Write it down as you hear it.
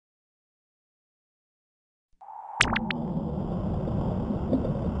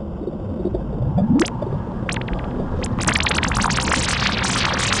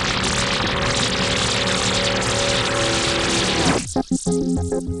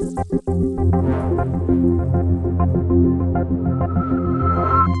Okay,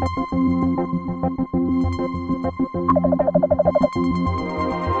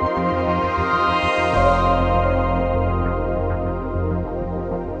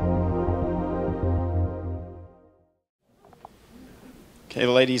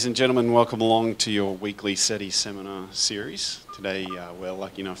 ladies and gentlemen, welcome along to your weekly SETI seminar series. Today we're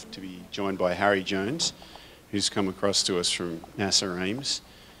lucky enough to be joined by Harry Jones, who's come across to us from NASA Ames.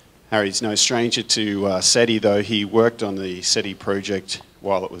 Harry's no stranger to SETI, though he worked on the SETI project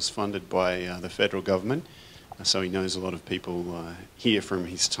while it was funded by the federal government, so he knows a lot of people here from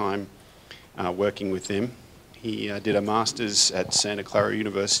his time working with them. He did a master's at Santa Clara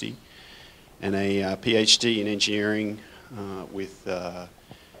University and a PhD in engineering with at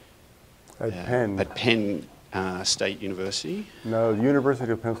Penn State University. No, the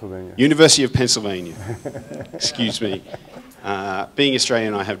University of Pennsylvania. University of Pennsylvania. Excuse me. Being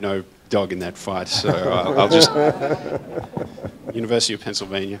Australian, I have no dog in that fight, so I'll just University of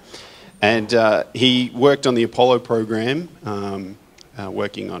Pennsylvania. And he worked on the Apollo program,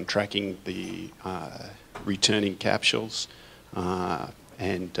 working on tracking the returning capsules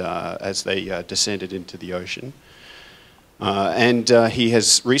and as they descended into the ocean. And he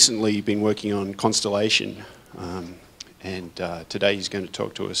has recently been working on constellation, and today he's going to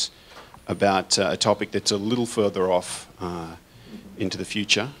talk to us about a topic that's a little further off into the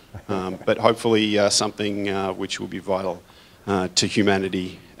future, but hopefully something which will be vital to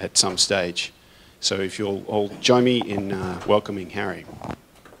humanity at some stage. So if you'll all join me in welcoming Harry.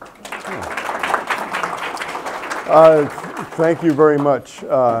 Thank you very much.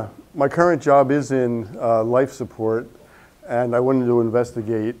 My current job is in life support, and I wanted to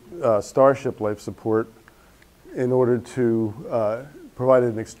investigate Starship life support in order to provide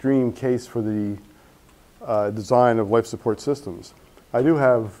an extreme case for the design of life support systems. I do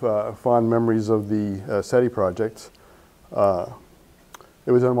have fond memories of the SETI project.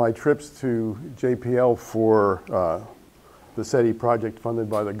 It was on my trips to JPL for the SETI project funded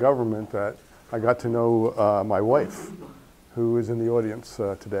by the government that I got to know my wife, who is in the audience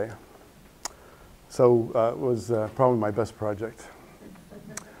today. So it was probably my best project.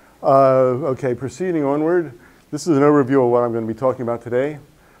 Okay, proceeding onward, this is an overview of what I'm going to be talking about today.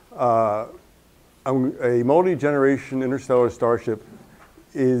 A multi-generation interstellar starship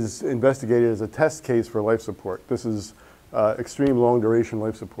is investigated as a test case for life support. This is extreme long-duration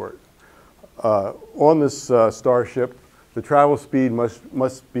life support. On this starship, the travel speed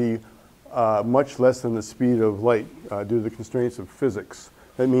must be much less than the speed of light due to the constraints of physics.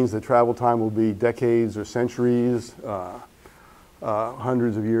 That means the travel time will be decades or centuries,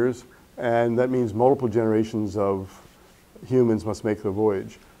 hundreds of years, and that means multiple generations of humans must make the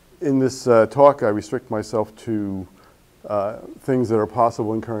voyage. In this talk, I restrict myself to things that are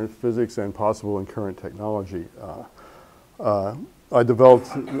possible in current physics and possible in current technology. I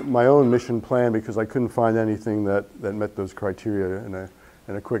developed my own mission plan because I couldn't find anything that met those criteria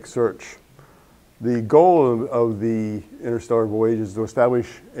in a quick search. The goal of the interstellar voyage is to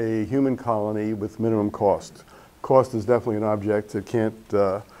establish a human colony with minimum cost. Cost is definitely an object. It can't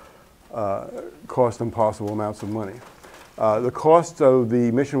cost impossible amounts of money. The cost of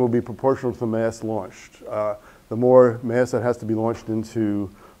the mission will be proportional to the mass launched. The more mass that has to be launched into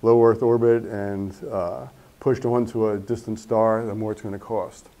low Earth orbit and pushed onto a distant star, the more it's going to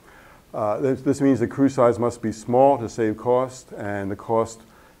cost. This means the crew size must be small to save cost, and the cost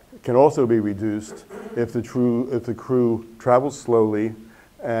can also be reduced if the crew travels slowly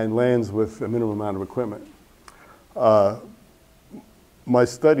and lands with a minimum amount of equipment. My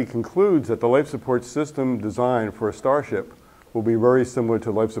study concludes that the life support system designed for a Starship will be very similar to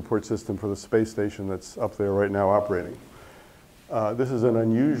the life support system for the space station that's up there right now operating. This is an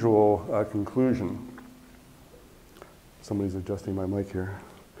unusual conclusion. Somebody's adjusting my mic here.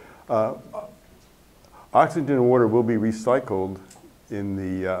 Oxygen and water will be recycled in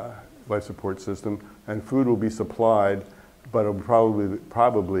the life support system, and food will be supplied, but it will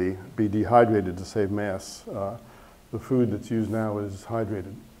probably be dehydrated to save mass. The food that's used now is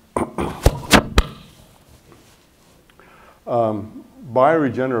hydrated.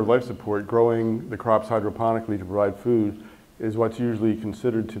 Bioregenerative life support, growing the crops hydroponically to provide food, is what's usually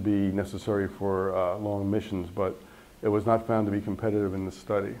considered to be necessary for long missions, but it was not found to be competitive in this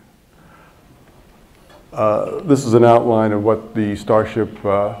study. This is an outline of what the Starship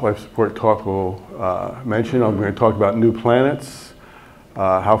life support talk will mention. I'm going to talk about new planets,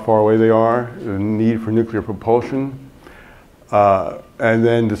 how far away they are, the need for nuclear propulsion, and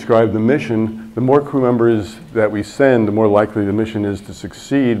then describe the mission. The more crew members that we send, the more likely the mission is to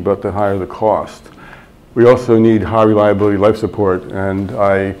succeed, but the higher the cost. We also need high reliability life support, and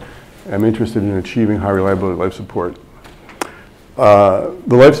I am interested in achieving high reliability life support. The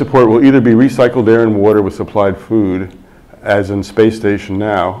life support will either be recycled air and water with supplied food, as in space station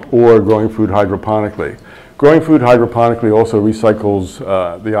now, or growing food hydroponically. Growing food hydroponically also recycles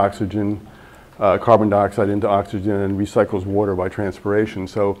the oxygen, carbon dioxide into oxygen, and recycles water by transpiration.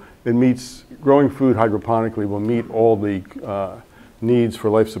 So it meets, growing food hydroponically will meet all the needs for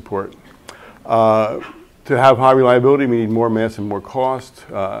life support. To have high reliability, we need more mass and more cost.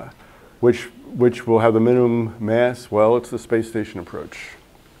 Which will have the minimum mass? Well, it's the space station approach.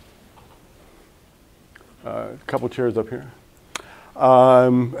 A couple chairs up here.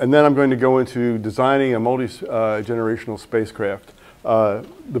 And then I'm going to go into designing a multi-generational spacecraft.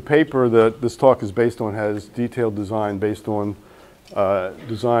 The paper that this talk is based on has detailed design based on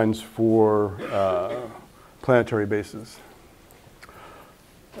designs for planetary bases.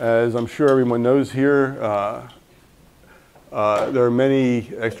 As I'm sure everyone knows here, there are many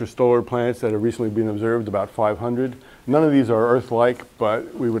extrasolar planets that have recently been observed, about 500. None of these are Earth-like,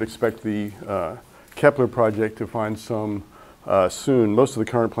 but we would expect the Kepler project to find some soon. Most of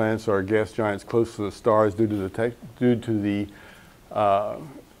the current planets are gas giants close to the stars due to the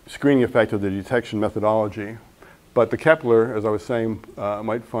screening effect of the detection methodology. But the Kepler, as I was saying,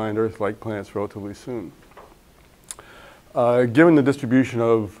 might find Earth-like planets relatively soon. Given the distribution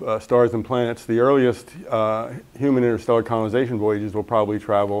of stars and planets, the earliest human interstellar colonization voyages will probably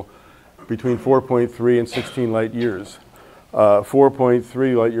travel between 4.3 and 16 light years.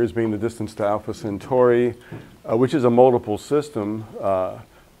 4.3 light years being the distance to Alpha Centauri, which is a multiple system,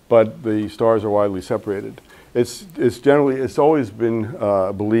 but the stars are widely separated. It's always been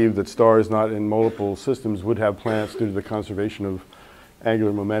believed that stars not in multiple systems would have planets due to the conservation of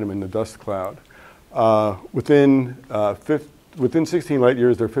angular momentum in the dust cloud. Within 16 light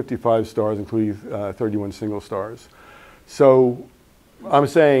years, there are 55 stars, including 31 single stars. So I'm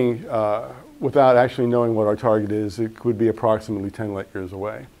saying, without actually knowing what our target is, it could be approximately 10 light years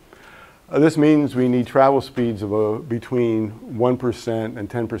away. This means we need travel speeds of between 1% and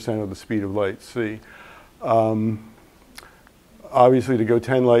 10% of the speed of light. See, obviously, to go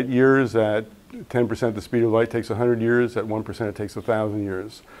 10 light years at 10% the speed of light takes 100 years. At 1%, it takes 1,000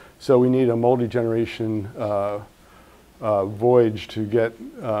 years. So we need a multi-generation voyage to get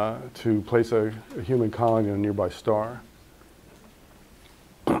to place a human colony on a nearby star.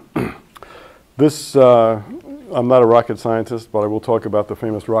 This, I'm not a rocket scientist, but I will talk about the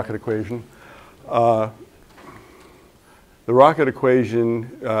famous rocket equation. The rocket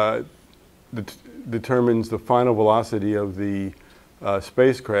equation determines the final velocity of the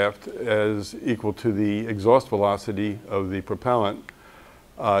spacecraft as equal to the exhaust velocity of the propellant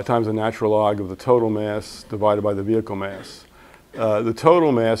times the natural log of the total mass divided by the vehicle mass. The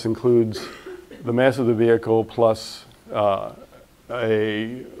total mass includes the mass of the vehicle plus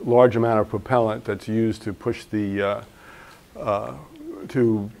a large amount of propellant that's used to push the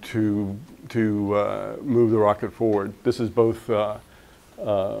move the rocket forward. This is both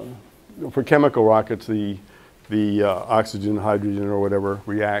for chemical rockets, the oxygen, hydrogen, or whatever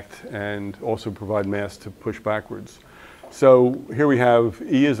react and also provide mass to push backwards. So here we have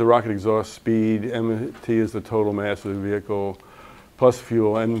E is the rocket exhaust speed, mt is the total mass of the vehicle, plus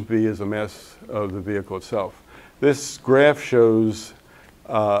fuel, nv is the mass of the vehicle itself. This graph shows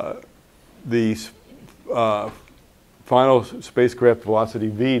the final spacecraft velocity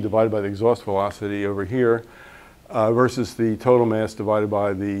v divided by the exhaust velocity over here versus the total mass divided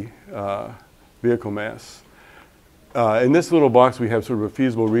by the vehicle mass. In this little box, we have sort of a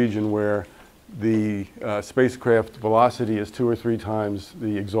feasible region where the spacecraft velocity is 2 or 3 times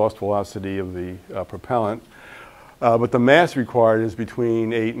the exhaust velocity of the propellant. But the mass required is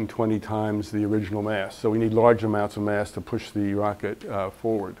between 8 and 20 times the original mass. So we need large amounts of mass to push the rocket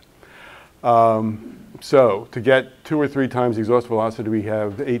forward. So to get 2 or 3 times the exhaust velocity, we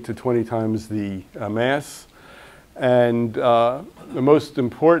have 8 to 20 times the mass. And the most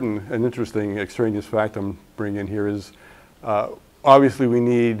important and interesting extraneous fact I'm bringing in here is obviously we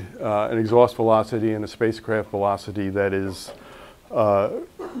need an exhaust velocity and a spacecraft velocity that is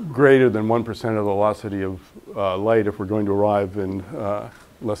greater than 1% of the velocity of light if we're going to arrive in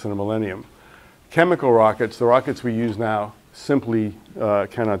less than a millennium. Chemical rockets, the rockets we use now, simply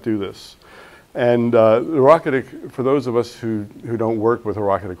cannot do this. And the rocket, for those of us who don't work with a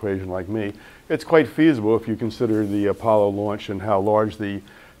rocket equation like me, it's quite feasible if you consider the Apollo launch and how large the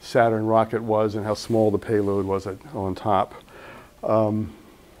Saturn rocket was and how small the payload was on top.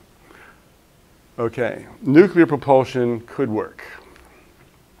 Okay, nuclear propulsion could work.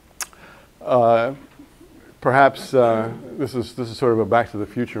 Perhaps this is sort of a Back to the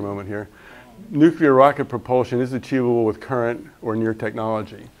Future moment here. nuclear rocket propulsion is achievable with current or near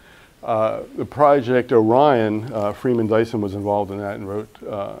technology. The project Orion, Freeman Dyson was involved in that and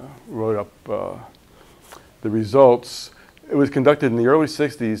wrote up the results. It was conducted in the early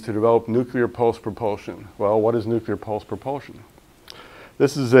 60s to develop nuclear pulse propulsion. Well, what is nuclear pulse propulsion?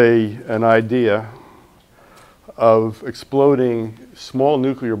 This is an idea of exploding small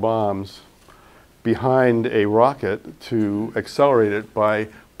nuclear bombs behind a rocket to accelerate it by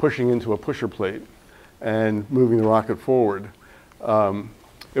pushing into a pusher plate and moving the rocket forward.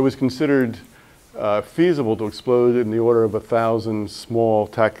 It was considered feasible to explode in the order of 1,000 small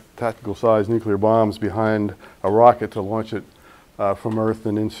tactical-sized nuclear bombs behind a rocket to launch it from Earth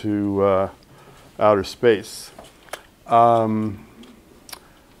and into outer space.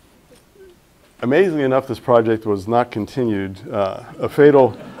 Amazingly enough, this project was not continued. A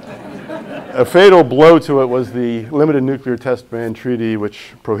fatal blow to it was the Limited Nuclear Test Ban Treaty,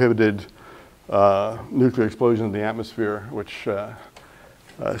 which prohibited nuclear explosion in the atmosphere, which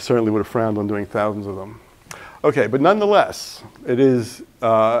certainly would have frowned on doing thousands of them. Okay, but nonetheless, it is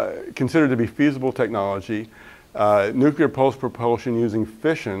considered to be feasible technology. Nuclear pulse propulsion using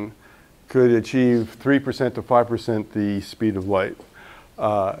fission could achieve 3% to 5% the speed of light.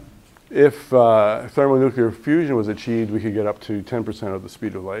 If thermonuclear fusion was achieved, we could get up to 10% of the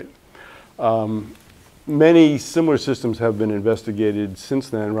speed of light. Many similar systems have been investigated since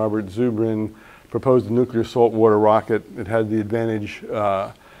then. Robert Zubrin proposed a nuclear saltwater rocket. It had the advantage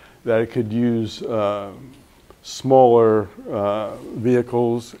that it could use smaller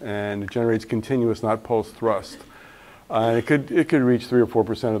vehicles, and it generates continuous, not pulse thrust. And it could reach 3 or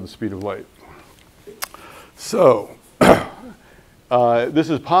 4% of the speed of light. So this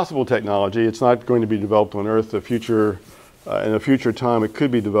is possible technology. It's not going to be developed on Earth. In a future time, it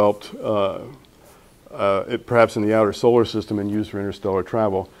could be developed perhaps in the outer solar system and used for interstellar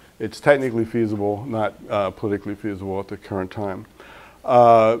travel. It's technically feasible, not politically feasible at the current time.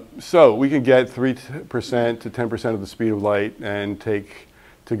 So we can get 3% to 10% of the speed of light, and to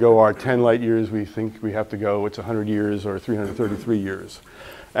go our 10 light years we think we have to go, it's 100 years or 333 years.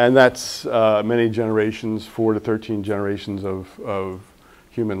 And that's many generations, 4 to 13 generations of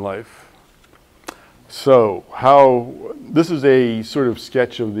human life. So this is a sort of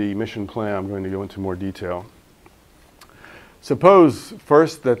sketch of the mission plan. I'm going to go into more detail. Suppose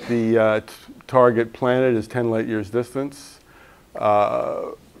first that the target planet is 10 light years distance.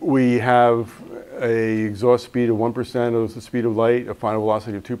 We have an exhaust speed of 1% of the speed of light, a final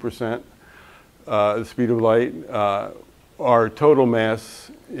velocity of 2% the speed of light. Our total mass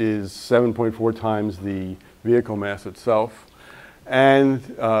is 7.4 times the vehicle mass itself. And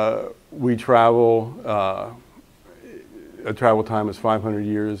we travel, a travel time is 500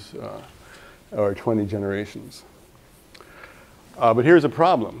 years or 20 generations. But here's a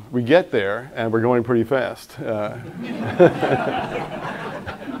problem. We get there, and we're going pretty fast.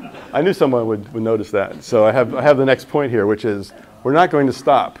 I knew someone would notice that. So I have the next point here, which is we're not going to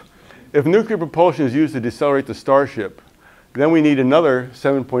stop. If nuclear propulsion is used to decelerate the Starship, then we need another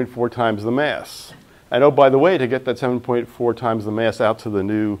 7.4 times the mass. And oh, by the way, to get that 7.4 times the mass out to the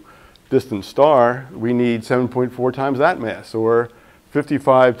new distant star, we need 7.4 times that mass, or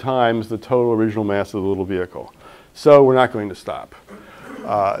 55 times the total original mass of the little vehicle. So we're not going to stop.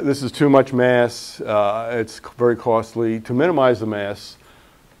 This is too much mass. It's very costly. To minimize the mass,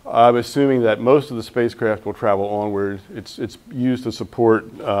 I'm assuming that most of the spacecraft will travel onward. It's used to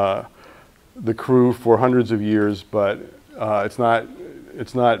support the crew for hundreds of years, but it's not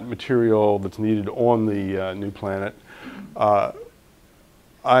material that's needed on the new planet.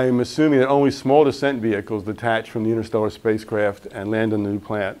 I'm assuming that only small descent vehicles detach from the interstellar spacecraft and land on the new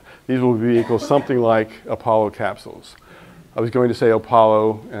planet. These will be vehicles something like Apollo capsules. I was going to say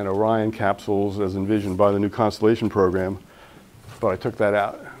Apollo and Orion capsules as envisioned by the new Constellation program, but I took that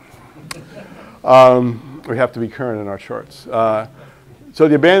out. We have to be current in our charts. So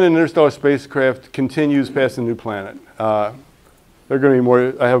the abandoned interstellar spacecraft continues past the new planet. There are going to be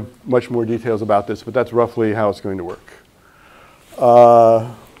more, I have much more details about this, but that's roughly how it's going to work.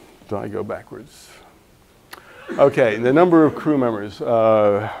 Do I go backwards? Okay, the number of crew members.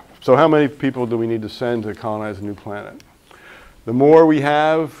 So how many people do we need to send to colonize a new planet? The more we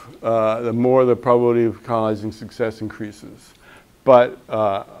have, the more the probability of colonizing success increases. But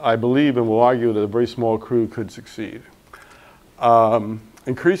I believe and will argue that a very small crew could succeed.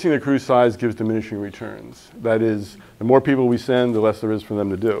 Increasing the crew size gives diminishing returns. That is, the more people we send, the less there is for them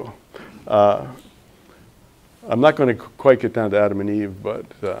to do. I'm not going to quite get down to Adam and Eve, but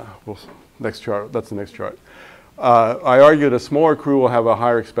next chart, that's the next chart. I argue that a smaller crew will have a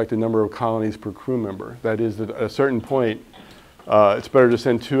higher expected number of colonies per crew member. That is, at a certain point, It's better to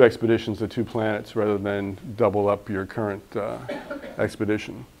send 2 expeditions to 2 planets rather than double up your current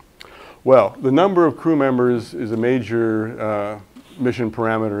expedition. Well, the number of crew members is a major mission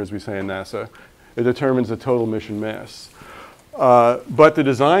parameter, as we say in NASA. It determines the total mission mass. But the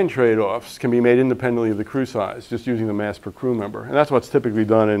design trade-offs can be made independently of the crew size, just using the mass per crew member. And that's what's typically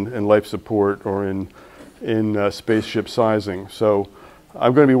done in life support or in spaceship sizing. So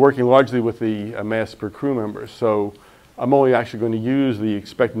I'm going to be working largely with the mass per crew member. So I'm only actually going to use the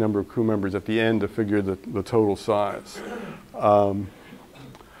expected number of crew members at the end to figure the total size.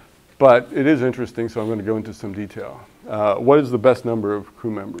 But it is interesting, so I'm going to go into some detail. What is the best number of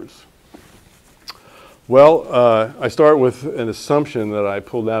crew members? Well, I start with an assumption that I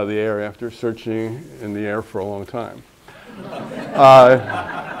pulled out of the air after searching in the air for a long time.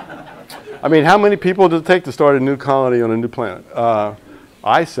 I mean, how many people does it take to start a new colony on a new planet?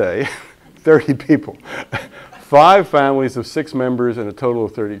 I say 30 people. 5 families of 6 members and a total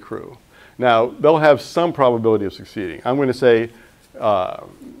of 30 crew. Now, they'll have some probability of succeeding. I'm going to say,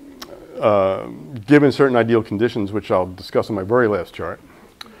 given certain ideal conditions, which I'll discuss on my very last chart,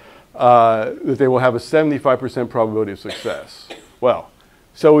 that they will have a 75% probability of success. Well,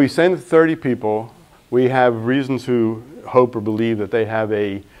 so we send 30 people. We have reason to hope or believe that they have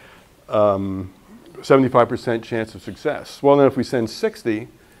a 75% chance of success. Well, then if we send 60,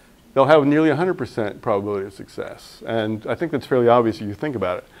 they'll have nearly 100% probability of success. And I think that's fairly obvious if you think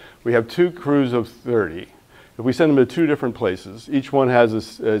about it. We have 2 crews of 30. If we send them to 2 different places, each one has a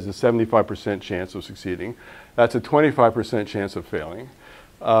 75% chance of succeeding. That's a 25% chance of failing.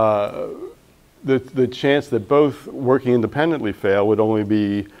 The chance that both working independently fail would only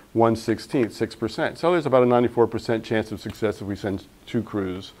be 1/16, 6%. So there's about a 94% chance of success if we send 2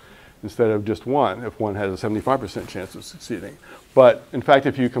 crews instead of just 1, if one has a 75% chance of succeeding. But in fact,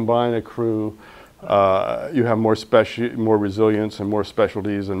 if you combine a crew, you have more resilience and more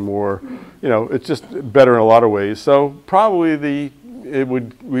specialties and more, it's just better in a lot of ways. So probably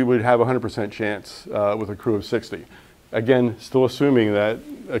we would have a 100% chance with a crew of 60. Again, still assuming that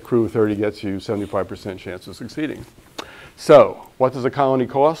a crew of 30 gets you 75% chance of succeeding. So what does a colony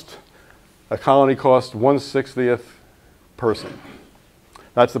cost? A colony costs 1/60th person.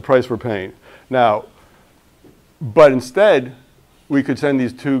 That's the price we're paying. Now, but instead, we could send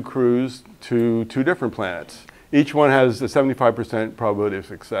these 2 crews to 2 different planets. Each one has a 75% probability of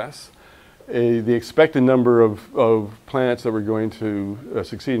success. The expected number of planets that we're going to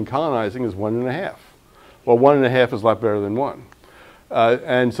succeed in colonizing is 1.5. Well, 1.5 is a lot better than 1.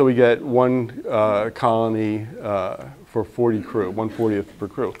 And so we get 1 colony for 40 crew, 1/40th per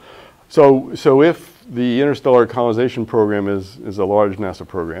crew. So if the interstellar colonization program is a large NASA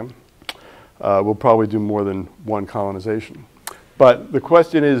program, we'll probably do more than 1 colonization. But the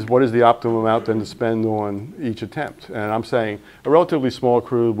question is, what is the optimum amount then to spend on each attempt? And I'm saying a relatively small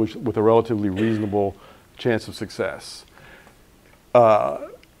crew with a relatively reasonable chance of success.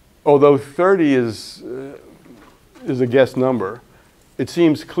 Although 30 is a guess number, it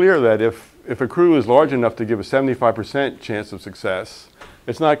seems clear that if a crew is large enough to give a 75% chance of success,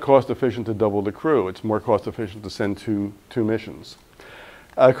 it's not cost efficient to double the crew. It's more cost efficient to send two missions.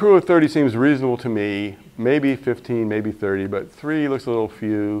 A crew of 30 seems reasonable to me, maybe 15, maybe 30, but 3 looks a little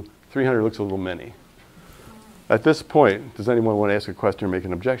few, 300 looks a little many. At this point, does anyone want to ask a question or make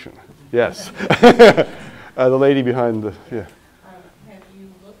an objection? Yes. The lady behind the, yeah. Have you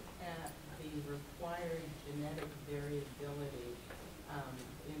looked at the required genetic variability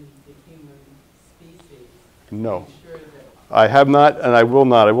in the human species? No. To ensure that I have not, and I will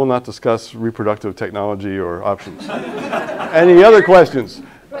not. I will not discuss reproductive technology or options. Any other questions?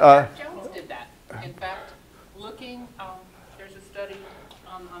 But Jones did that. In fact, looking, there's a study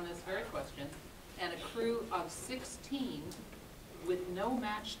on this very question, and a crew of 16 with no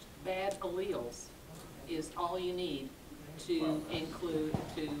matched bad alleles is all you need to include,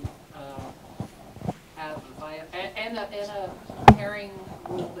 to have a pairing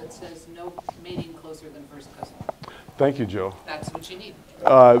rule that says no mating closer than first cousin. Thank you, Joe. That's what you need.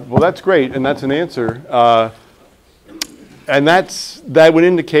 Well, that's great, and that's an answer. And that would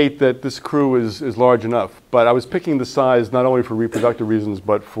indicate that this crew is large enough. But I was picking the size not only for reproductive reasons,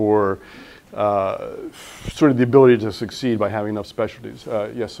 but for sort of the ability to succeed by having enough specialties.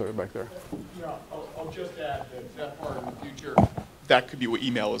 Yes, sir, back there. Yeah, I'll just add that part in the future, that could be what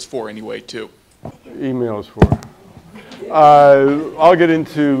email is for anyway, too. Email is for. I'll get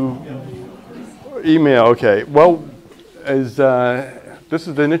into email. Okay. Well, this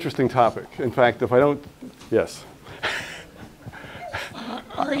is an interesting topic. In fact, if I don't, yes.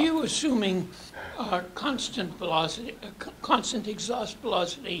 Are you assuming constant velocity, constant exhaust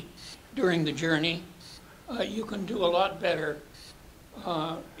velocity during the journey? You can do a lot better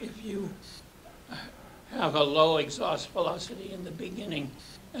if you have a low exhaust velocity in the beginning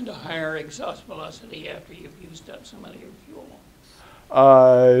and a higher exhaust velocity after you've used up some of your fuel?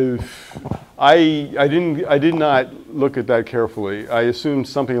 I did not look at that carefully. I assumed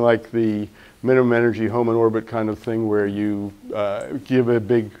something like the minimum energy home in orbit kind of thing, where you give a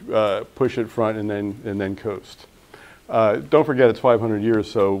big push at front and then coast. Don't forget it's 500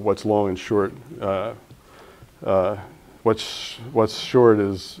 years, so what's long and short, what's short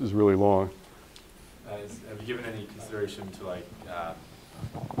is really long. Have you given any consideration to like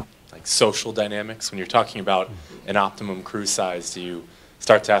social dynamics when you're talking about an optimum crew size? Do you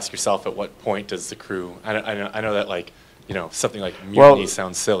start to ask yourself at what point does the crew? I know that something like mutiny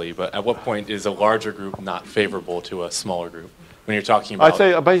sounds silly, but at what point is a larger group not favorable to a smaller group? When you're talking about,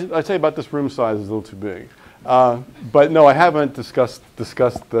 I'd say about this room size is a little too big. But no, I haven't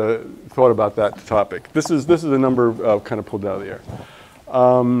thought about that topic. This is a number kind of pulled out of the air.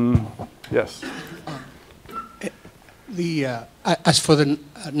 Yes. As for the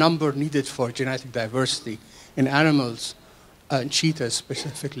number needed for genetic diversity in animals, cheetahs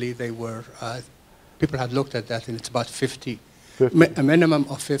specifically, people had looked at that, and it's about 50. A minimum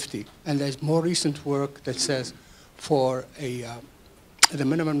of 50. And there's more recent work that says for the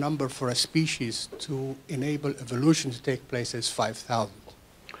minimum number for a species to enable evolution to take place is 5,000.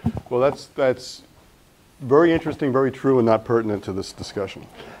 Well, that's very interesting, very true, and not pertinent to this discussion.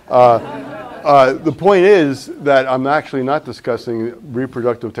 The point is that I'm actually not discussing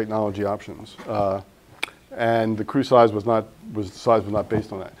reproductive technology options, and the crew size was not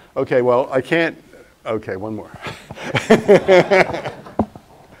based on that. Okay, well, I can't. Okay, one more.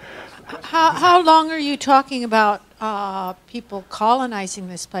 How long are you talking about people colonizing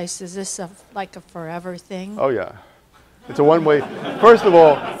this place? Is this like a forever thing? Oh yeah, it's a one-way. First of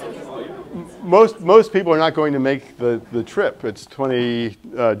all, most people are not going to make the trip. It's 20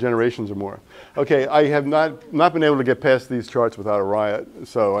 generations or more. Okay, I have not been able to get past these charts without a riot,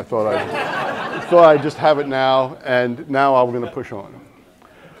 so I thought I'd just have it now, and now I'm going to push on.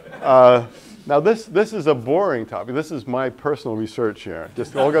 Now this is a boring topic. This is my personal research here.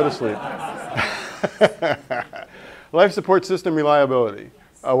 Just all go to sleep. Life support system reliability.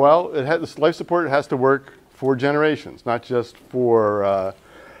 Well, life support has to work for generations, not just for a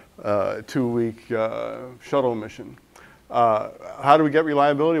 2-week shuttle mission. How do we get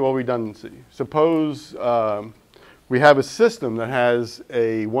reliability? Well, redundancy. Suppose we have a system that has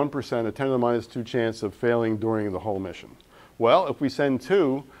a 1%, a 10 to the minus 2 chance of failing during the whole mission. Well, if we send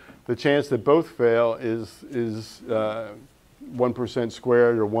 2, the chance that both fail is 1%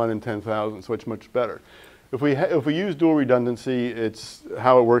 squared, or 1 in 10,000, so it's much better. If we use dual redundancy,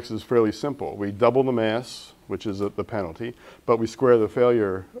 how it works is fairly simple. We double the mass, which is the penalty, but we square the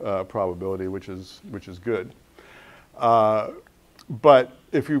failure probability, which is good. But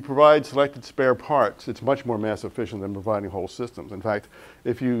if you provide selected spare parts, it's much more mass efficient than providing whole systems. In fact,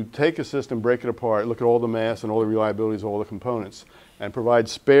 if you take a system, break it apart, look at all the mass and all the reliabilities of all the components, and provide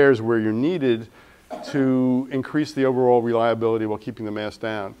spares where you're needed to increase the overall reliability while keeping the mass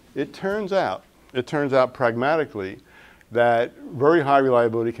down, it turns out pragmatically that very high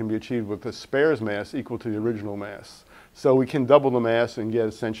reliability can be achieved with a spares mass equal to the original mass. So we can double the mass and get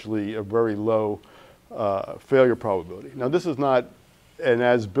essentially a very low failure probability. Now, this is not an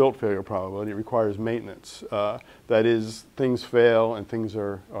as-built failure probability. It requires maintenance. That is, things fail and things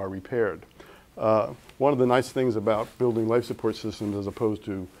are repaired. One of the nice things about building life support systems as opposed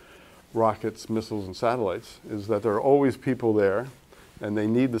to rockets, missiles, and satellites is that there are always people there, and they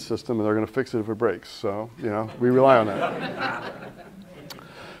need the system, and they're going to fix it if it breaks. So, we rely on that.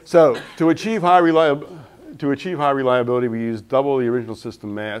 So, to achieve high reliability, we use double the original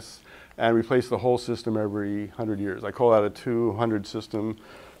system mass and replace the whole system every 100 years. I call that a 200 system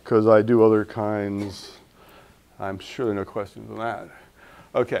because I do other kinds. I'm sure there are no questions on that.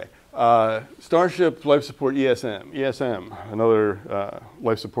 Okay. Starship life support ESM. ESM, another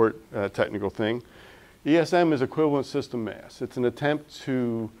life support technical thing. ESM is equivalent system mass. It's an attempt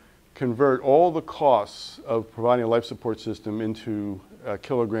to convert all the costs of providing a life support system into a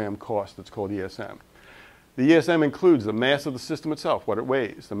kilogram cost that's called ESM. The ESM includes the mass of the system itself, what it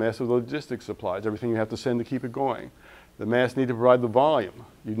weighs, the mass of the logistics supplies, everything you have to send to keep it going. The mass need to provide the volume.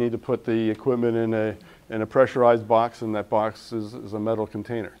 You need to put the equipment in a pressurized box, and that box is a metal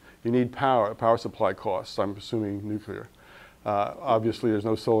container. You need power supply costs, I'm assuming nuclear. Obviously, there's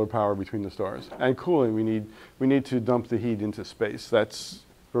no solar power between the stars. And cooling, we need to dump the heat into space. That's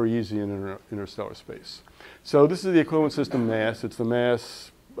very easy in interstellar space. So this is the equivalent system mass. It's the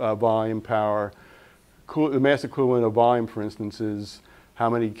mass, volume, power. The mass equivalent of volume, for instance, is how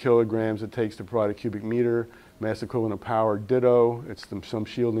many kilograms it takes to provide a cubic meter. mass equivalent of power, ditto. It's some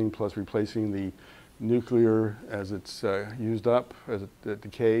shielding plus replacing the nuclear as it's used up, as it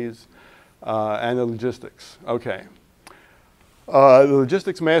decays, and the logistics. Okay. The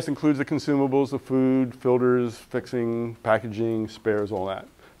logistics mass includes the consumables, the food, filters, fixing, packaging, spares, all that.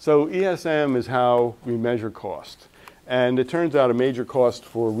 So ESM is how we measure cost. And it turns out a major cost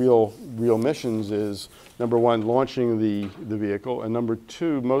for real missions is, number one, launching the vehicle, and number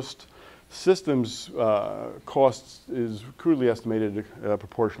two, most systems costs is crudely estimated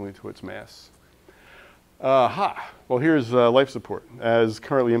proportionally to its mass. Well, here's life support as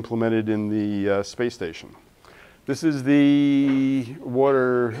currently implemented in the space station. This is the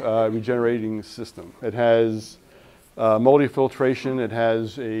water regenerating system. It has multi-filtration. It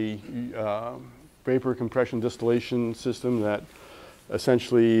has a vapor compression distillation system that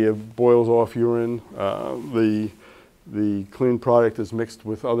essentially boils off urine. The clean product is mixed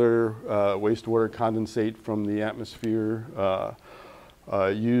with other wastewater condensate from the atmosphere,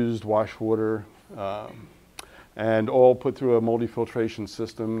 used wash water, and all put through a multi-filtration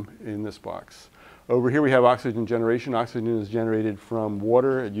system in this box. Over here we have oxygen generation. Oxygen is generated from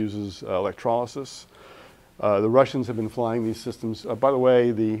water. It uses electrolysis. The Russians have been flying these systems. By the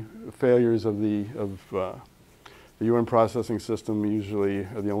way, the failures of the urine processing system usually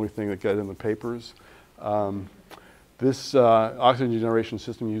are the only thing that get in the papers. This oxygen generation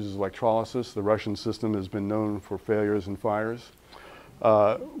system uses electrolysis. The Russian system has been known for failures and fires.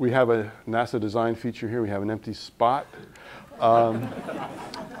 We have a NASA design feature here. We have an empty spot.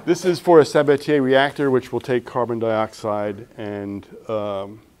 This is for a Sabatier reactor, which will take carbon dioxide and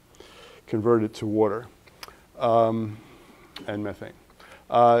convert it to water and methane.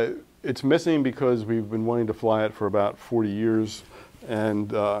 It's missing because we've been wanting to fly it for about 40 years.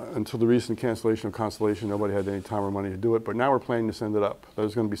 And until the recent cancellation of Constellation, nobody had any time or money to do it. But now we're planning to send it up.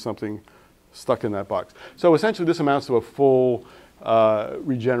 There's going to be something stuck in that box. So essentially, this amounts to a full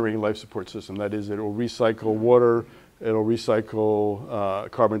regenerating life support system. That is, it will recycle water, it'll recycle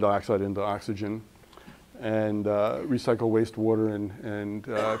carbon dioxide into oxygen, and recycle wastewater and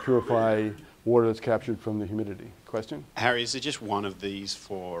purify water that's captured from the humidity. Question? Harry, is there just one of these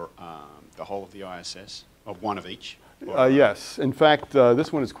for the whole of the ISS, or one of each? Yes. In fact,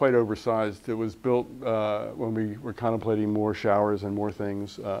 this one is quite oversized. It was built when we were contemplating more showers and more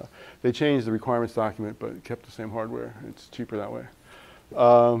things. They changed the requirements document, but kept the same hardware. It's cheaper that way.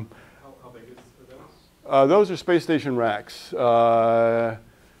 How big are those? Those are space station racks.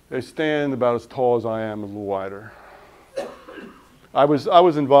 They stand about as tall as I am, a little wider. I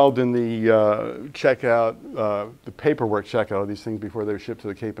was involved in the checkout, the paperwork checkout of these things before they were shipped to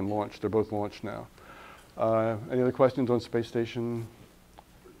the Cape and launched. They're both launched now. Any other questions on space station?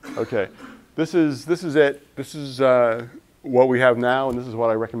 Okay, this is it. This is what we have now, and this is what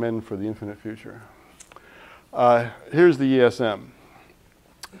I recommend for the infinite future. Here's the ESM.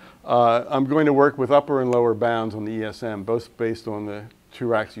 I'm going to work with upper and lower bounds on the ESM, both based on the two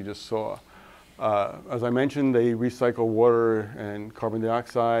racks you just saw. As I mentioned, they recycle water and carbon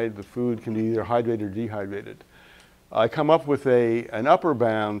dioxide. The food can be either hydrated or dehydrated. I come up with an upper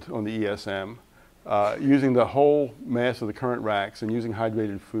bound on the ESM using the whole mass of the current racks and using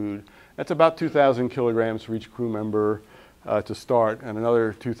hydrated food. That's about 2,000 kilograms for each crew member to start, and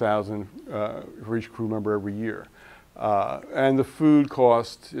another 2,000 for each crew member every year. And the food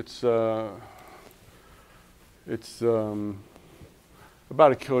cost, it's about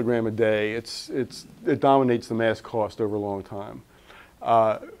a kilogram a day. It dominates the mass cost over a long time.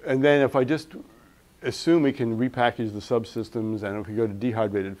 And then if I just assume we can repackage the subsystems, and if we go to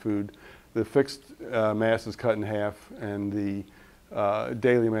dehydrated food, the fixed mass is cut in half, and the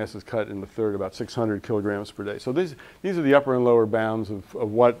daily mass is cut in the third, about 600 kilograms per day. So these are the upper and lower bounds of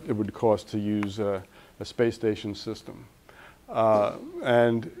what it would cost to use a space station system.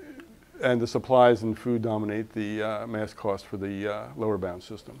 And the supplies and food dominate the mass cost for the lower bound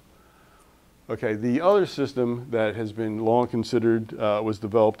system. Okay, the other system that has been long considered was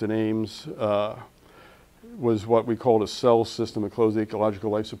developed in Ames, was what we called a cell system, a closed ecological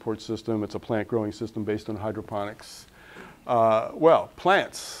life support system. It's a plant growing system based on hydroponics. Well,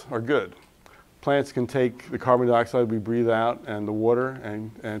 plants are good. Plants can take the carbon dioxide we breathe out and the water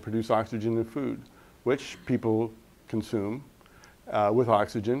and produce oxygen and food, which people consume with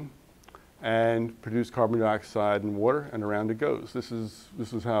oxygen and produce carbon dioxide and water, and around it goes. This is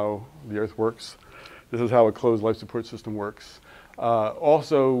how the Earth works. This is how a closed life support system works.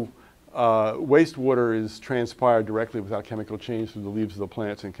 Also, wastewater is transpired directly without chemical change through the leaves of the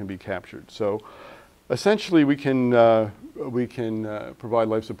plants and can be captured. So essentially we can provide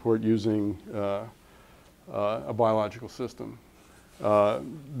life support using a biological system.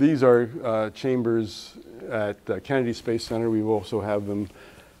 These are chambers at Kennedy Space Center. We also have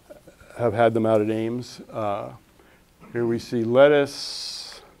had them out at Ames. Here we see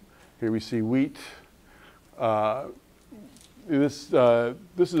lettuce. Here we see wheat. This is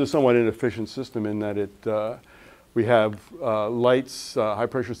a somewhat inefficient system in that we have lights,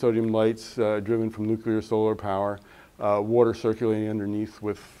 high-pressure sodium lights driven from nuclear solar power, water circulating underneath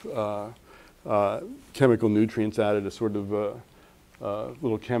with chemical nutrients added, a sort of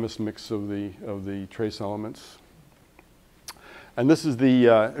little chemist mix of the trace elements. And this is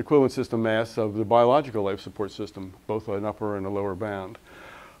the equivalent system mass of the biological life support system, both an upper and a lower bound.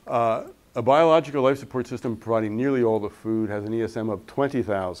 A biological life support system providing nearly all the food has an ESM of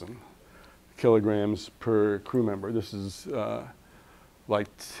 20,000 kilograms per crew member. This is like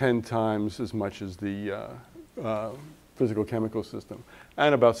 10 times as much as the physical chemical system,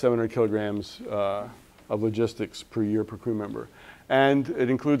 and about 700 kilograms of logistics per year per crew member. And it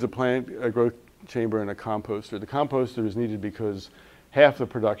includes a growth chamber and a composter. The composter is needed because half the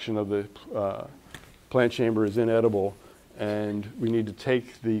production of the plant chamber is inedible, and we need to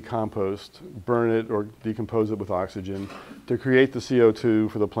take the compost, burn it, or decompose it with oxygen to create the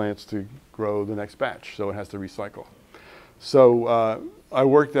CO2 for the plants to grow the next batch, so it has to recycle. So I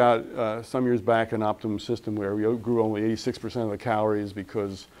worked out some years back an optimum system where we grew only 86% of the calories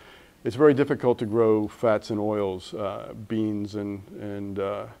because it's very difficult to grow fats and oils. Beans and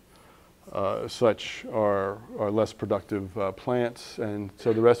such are less productive plants, and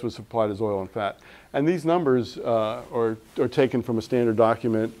so the rest was supplied as oil and fat. And these numbers are taken from a standard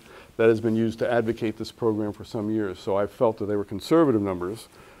document that has been used to advocate this program for some years. So I felt that they were conservative numbers.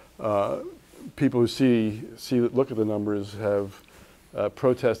 People who look at the numbers have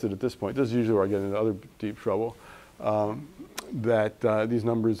protested at this point. This is usually where I get into other deep trouble. That these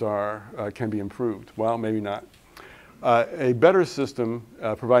numbers can be improved. Well, maybe not. A better system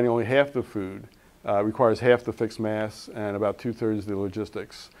providing only half the food requires half the fixed mass and about 2/3 of the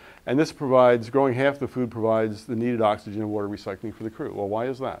logistics. And this growing half the food provides the needed oxygen and water recycling for the crew. Well, why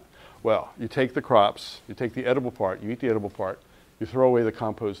is that? Well, you take the crops, you take the edible part, you eat the edible part, you throw away the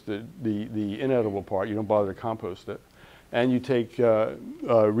composted, the inedible part, you don't bother to compost it, and you take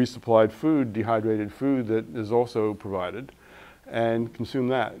resupplied food, dehydrated food that is also provided, and consume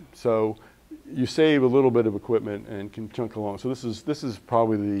that. So you save a little bit of equipment and can chunk along. So this is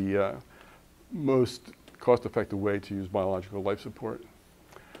probably the most cost-effective way to use biological life support.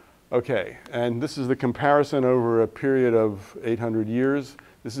 Okay, and this is the comparison over a period of 800 years.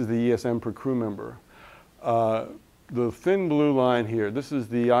 This is the ESM per crew member. The thin blue line here, this is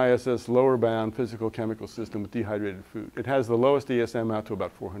the ISS lower bound physical chemical system with dehydrated food. It has the lowest ESM out to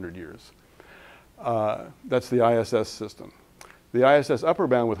about 400 years. That's the ISS system. The ISS upper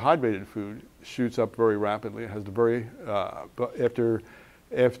bound with hydrated food shoots up very rapidly. It has the very, after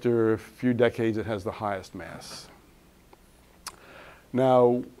a few decades, it has the highest mass.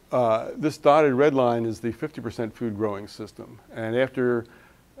 Now, this dotted red line is the 50% food growing system. And after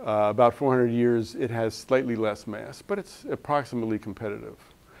about 400 years, it has slightly less mass, but it's approximately competitive.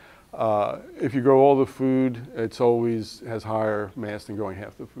 If you grow all the food, it's always has higher mass than growing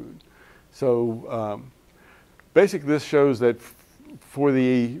half the food. So basically, this shows that for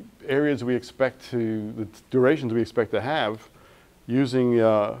the areas we expect the durations we expect to have, using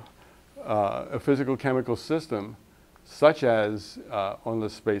a physical chemical system, such as on the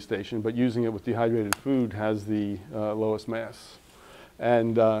space station, but using it with dehydrated food has the lowest mass.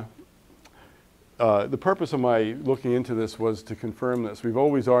 And the purpose of my looking into this was to confirm this. We've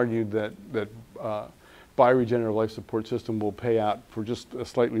always argued that bioregenerative life support system will pay out for just a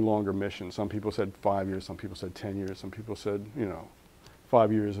slightly longer mission. Some people said 5 years, some people said 10 years, some people said,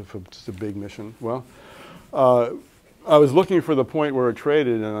 5 years if it's a big mission. Well, I was looking for the point where it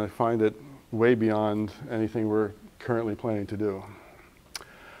traded, and I find it way beyond anything we're currently planning to do.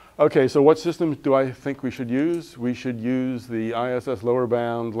 Okay, so what systems do I think we should use? We should use the ISS lower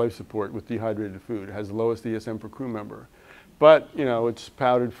bound life support with dehydrated food. It has the lowest ESM per crew member. But, it's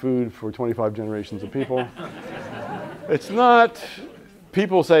powdered food for 25 generations of people. It's not,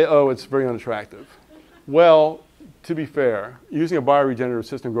 people say, oh, it's very unattractive. Well, to be fair, using a bioregenerative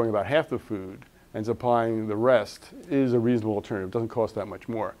system growing about half the food and supplying the rest is a reasonable alternative. It doesn't cost that much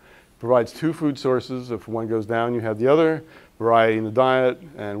more. It provides 2 food sources. If one goes down, you have the other. Variety in the diet,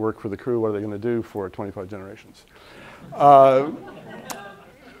 and work for the crew. What are they going to do for 25 generations?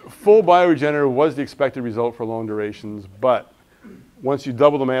 Full bioregenerative was the expected result for long durations, but once you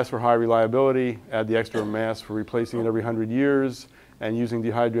double the mass for high reliability, add the extra mass for replacing it every 100 years, and using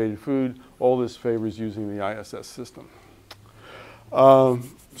dehydrated food, all this favors using the ISS system. Yes?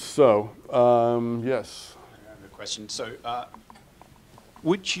 I have a question. So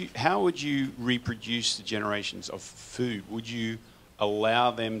How would you reproduce the generations of food? Would you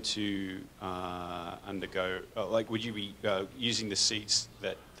allow them to undergo, would you be using the seeds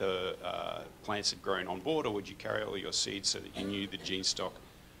that the plants had grown on board, or would you carry all your seeds so that you knew the gene stock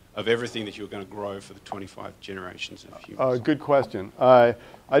of everything that you were going to grow for the 25 generations of humans? Good question. I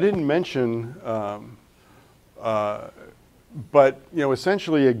didn't mention, but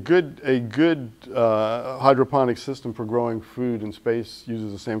essentially a good hydroponic system for growing food in space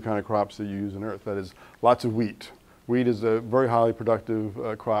uses the same kind of crops that you use on Earth. That is, lots of wheat. Wheat is a very highly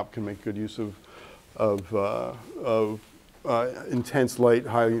productive crop, can make good use of intense light,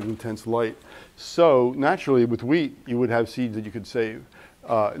 highly intense light. So naturally with wheat, you would have seeds that you could save.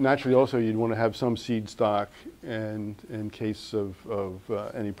 Naturally also you'd want to have some seed stock in case of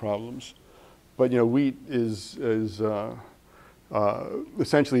any problems. But wheat is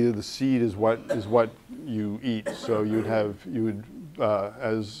essentially the seed is what you eat. So you would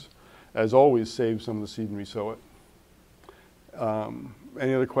as always save some of the seed and resow it.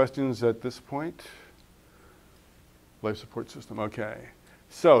 Any other questions at this point? Life support system. Okay.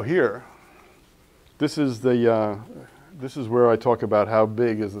 So here, this is where I talk about how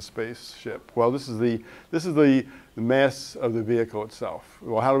big is the spaceship. Well, this is the mass of the vehicle itself.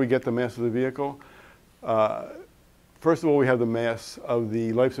 Well, how do we get the mass of the vehicle? First of all, we have the mass of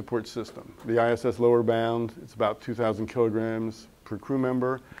the life support system. The ISS lower bound, it's about 2,000 kilograms per crew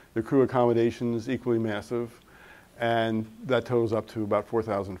member. The crew accommodations equally massive, and that totals up to about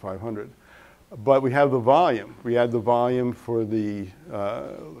 4,500. But we have the volume. We add the volume for the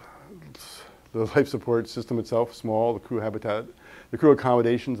life support system itself, small, the crew habitat, the crew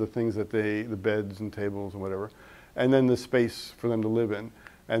accommodations, the things that the beds and tables and whatever, and then the space for them to live in.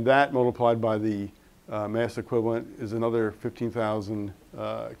 And that multiplied by the mass equivalent is another 15,000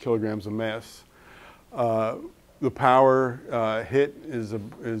 kilograms of mass. The power hit is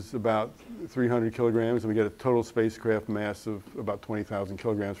about 300 kilograms, and we get a total spacecraft mass of about 20,000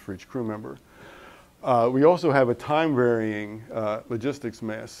 kilograms for each crew member. We also have a time-varying logistics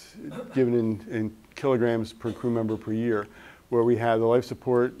mass given in kilograms per crew member per year, where we have the life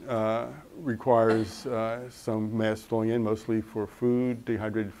support requires some mass flowing in, mostly for food,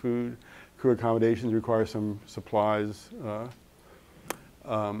 dehydrated food. Crew accommodations require some supplies.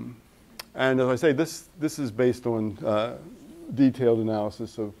 And as I say, this is based on detailed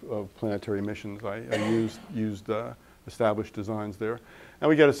analysis of planetary missions. I used established designs there. And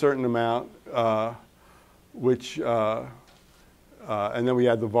we get a certain amount, and then we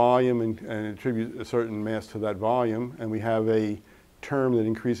add the volume and attribute a certain mass to that volume, and we have a term that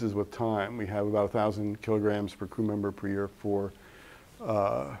increases with time. We have about 1,000 kilograms per crew member per year for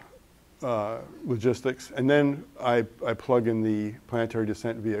logistics. And then I plug in the planetary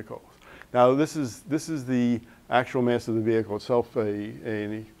descent vehicles. Now this is the actual mass of the vehicle itself,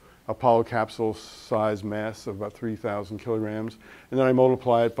 a Apollo capsule size mass of about 3,000 kilograms. And then I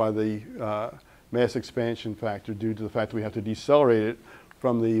multiply it by the mass expansion factor due to the fact that we have to decelerate it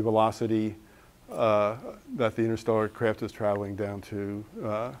from the velocity that the interstellar craft is traveling down to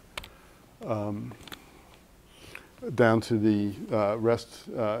the rest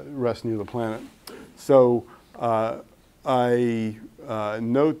near the planet. So I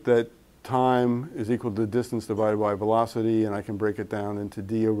note that time is equal to the distance divided by velocity, and I can break it down into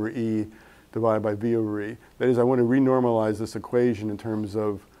d over e divided by v over e. That is, I want to renormalize this equation in terms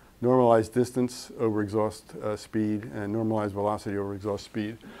of normalized distance over exhaust speed and normalized velocity over exhaust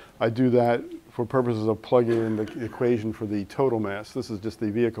speed. I do that for purposes of plugging in the equation for the total mass. This is just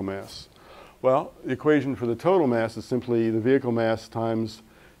the vehicle mass. Well, the equation for the total mass is simply the vehicle mass times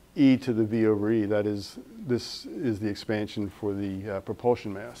e to the v over e. That is, this is the expansion for the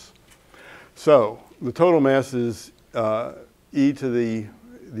propulsion mass. So the total mass is e to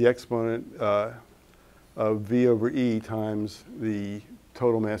the exponent of v over e times the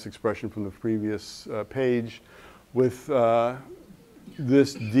total mass expression from the previous page, with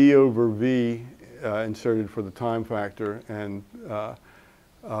this d over v inserted for the time factor, and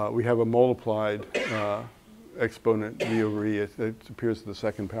we have a multiplied exponent v over e. It appears to the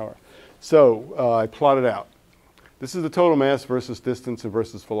second power. So I plot it out. This is the total mass versus distance and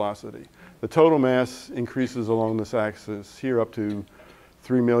versus velocity. The total mass increases along this axis here up to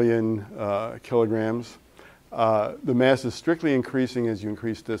 3 million kilograms. The mass is strictly increasing as you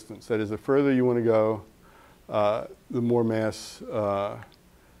increase distance. That is, the further you want to go, the more mass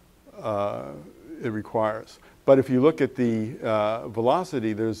it requires. But if you look at the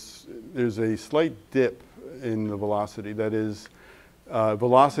velocity, there's a slight dip in the velocity. That is,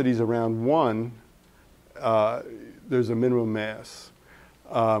 velocities around 1, there's a minimum mass.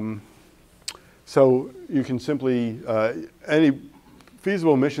 So you can simply,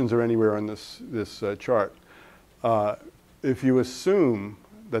 feasible emissions are anywhere on this chart. If you assume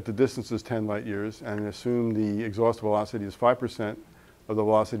that the distance is 10 light years and assume the exhaust velocity is 5% of the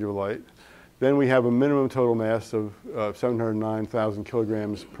velocity of light, then we have a minimum total mass of 709,000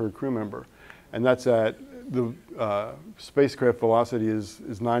 kilograms per crew member. And that's at the spacecraft velocity is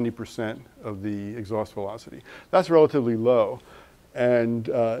 90% of the exhaust velocity. That's relatively low. And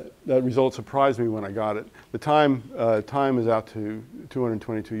that result surprised me when I got it. The time is out to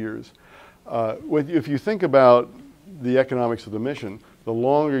 222 years. If you think about the economics of the mission, the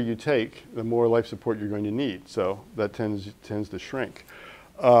longer you take, the more life support you're going to need. So that tends to shrink.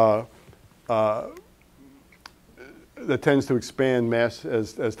 That tends to expand mass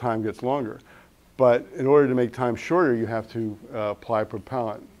as time gets longer. But in order to make time shorter, you have to apply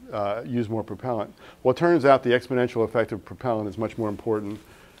propellant, use more propellant. Well, it turns out the exponential effect of propellant is much more important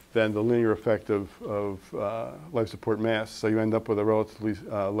than the linear effect of life support mass. So you end up with a relatively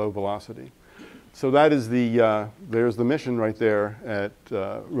low velocity. So that is there's the mission right there at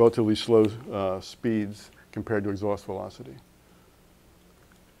relatively slow speeds compared to exhaust velocity.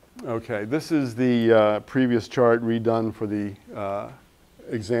 Okay, this is the previous chart redone for the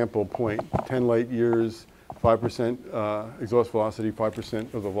example point. 10 light years, 5% exhaust velocity,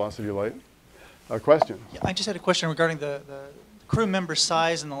 5% of the velocity of light. A question? Yeah, I just had a question regarding the crew member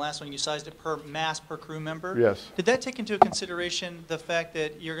size. In the last one, you sized it per mass per crew member. Yes. Did that take into consideration the fact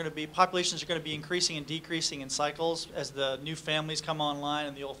that you're going to be populations are going to be increasing and decreasing in cycles as the new families come online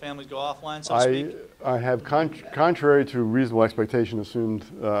and the old families go offline, so to speak? I have, contrary to reasonable expectation, assumed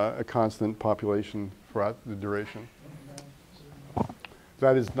a constant population throughout the duration.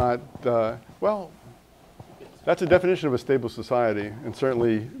 That is not, well, that's a definition of a stable society, and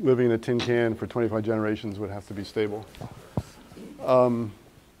certainly living in a tin can for 25 generations would have to be stable.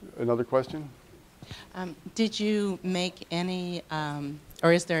 Another question? Did you make any,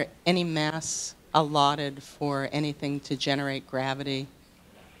 or is there any mass allotted for anything to generate gravity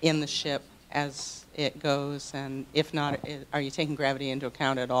in the ship as it goes? And if not, are you taking gravity into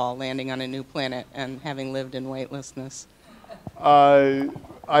account at all, landing on a new planet and having lived in weightlessness? I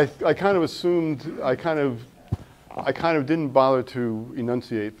kind of assumed, I kind of didn't bother to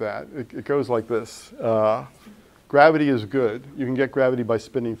enunciate that. It goes like this. Gravity is good. You can get gravity by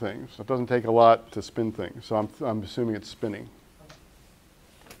spinning things. It doesn't take a lot to spin things, so I'm assuming it's spinning.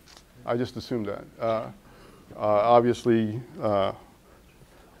 I just assumed that. Obviously,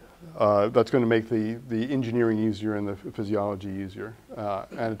 that's going to make the engineering easier and the physiology easier,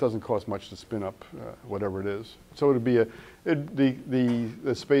 and it doesn't cost much to spin up whatever it is. So it would be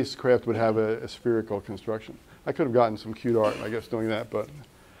the spacecraft would have a spherical construction. I could have gotten some cute art, I guess, doing that, but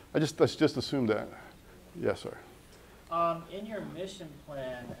I just assumed that. Yes, sir. In your mission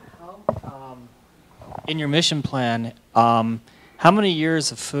plan, how many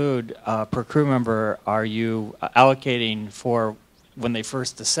years of food per crew member are you allocating for when they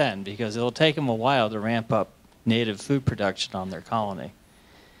first descend? Because it'll take them a while to ramp up native food production on their colony.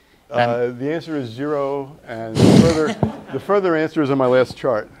 The answer is 0, and the further answer is on my last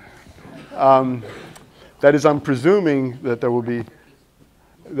chart. That is, I'm presuming that there will be,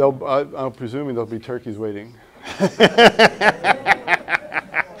 I'm presuming there'll be turkeys waiting.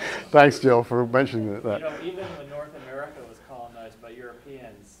 Thanks, Jill, for mentioning that. You know, even when North America was colonized by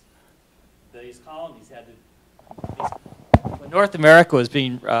Europeans, these colonies had to. When North America was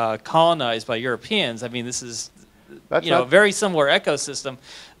being colonized by Europeans, I mean, this is a very similar ecosystem,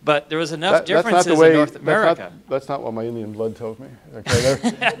 but there was enough differences in North America. That's not what my Indian blood told me. Okay,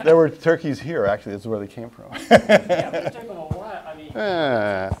 there were turkeys here, actually. That's where they came from. Yeah, but it took them a while. I mean.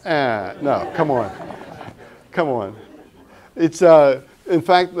 No, come on. Come on. It's, in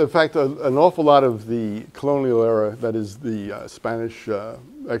fact, an awful lot of the colonial era, that is the Spanish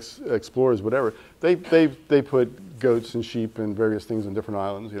explorers, whatever, they put goats and sheep and various things on different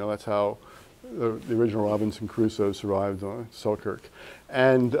islands. You know, that's how the original Robinson Crusoe survived on Selkirk.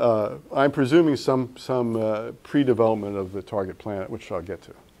 And I'm presuming some pre-development of the target planet, which I'll get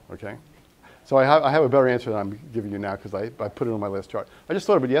to, okay? So I have a better answer than I'm giving you now because I put it on my last chart. I just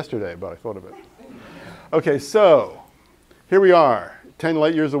thought of it yesterday, but I thought of it. Okay, so here we are, 10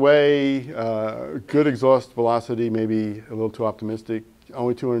 light years away, good exhaust velocity, maybe a little too optimistic,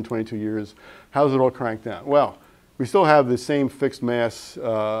 only 222 years. How does it all crank down? Well, we still have the same fixed mass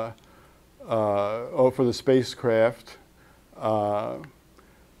for the spacecraft, but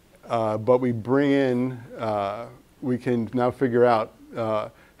we bring in, we can now figure out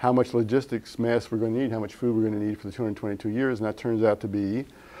how much logistics mass we're going to need, how much food we're going to need for the 222 years, and that turns out to be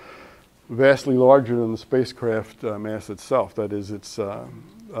vastly larger than the spacecraft mass itself. That is, it's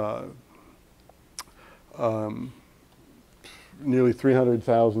nearly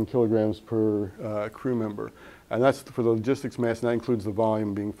 300,000 kilograms per crew member. And that's for the logistics mass, and that includes the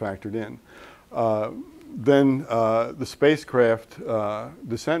volume being factored in. Then the spacecraft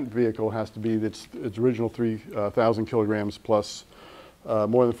descent vehicle has to be its original 3,000 kilograms plus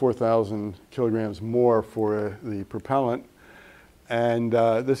more than 4,000 kilograms more for the propellant. And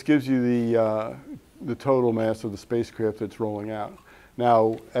this gives you the total mass of the spacecraft that's rolling out.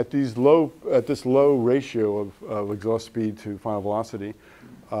 Now, at this low ratio of exhaust speed to final velocity,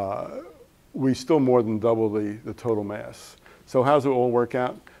 we still more than double the total mass. So how does it all work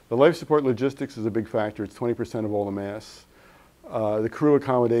out? The life support logistics is a big factor. It's 20% of all the mass. The crew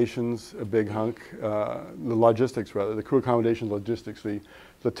accommodations, a big hunk. The logistics, rather. The crew accommodations, logistics,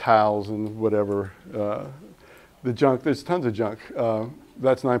 the towels and whatever. The junk, there's tons of junk.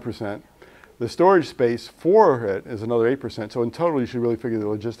 That's 9%. The storage space for it is another 8%. So in total, you should really figure the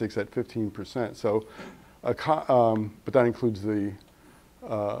logistics at 15%. So, but that includes the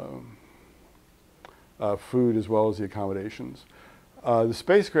food as well as the accommodations. The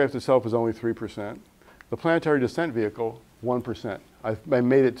spacecraft itself is only 3%. The planetary descent vehicle, 1%. I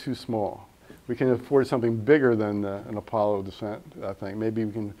made it too small. We can afford something bigger than an Apollo descent thing. Maybe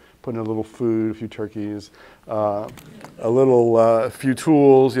we can put in a little food, a few turkeys, a few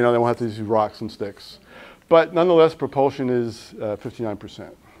tools. You know, they won't have to use rocks and sticks. But nonetheless, propulsion is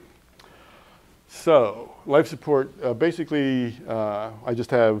 59%. So life support, basically, I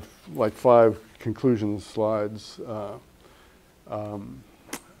just have like 5 conclusion slides,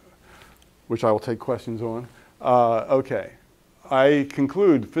 which I will take questions on. Okay. I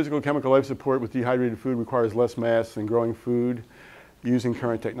conclude physical chemical life support with dehydrated food requires less mass than growing food using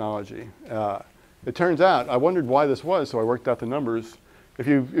current technology. It turns out, I wondered why this was, so I worked out the numbers. If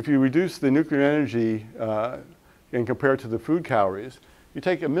you reduce the nuclear energy and compare it to the food calories, you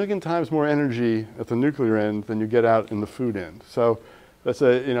take 1 million times more energy at the nuclear end than you get out in the food end. So that's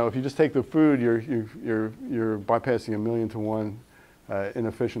if you just take the food, you're bypassing 1,000,000 to 1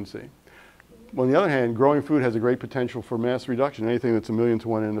 inefficiency. On the other hand, growing food has a great potential for mass reduction. Anything that's 1,000,000 to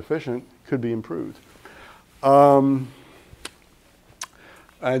 1 inefficient could be improved. And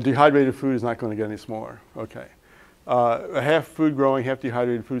dehydrated food is not going to get any smaller. Okay. A half food growing, half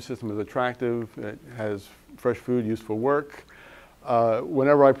dehydrated food system is attractive. It has fresh food, useful work.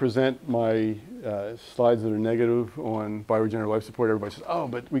 Whenever I present my slides that are negative on bioregenerative life support, everybody says, "Oh,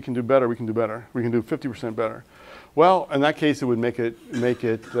 but we can do better. We can do better. We can do 50% better." Well, in that case, it would make it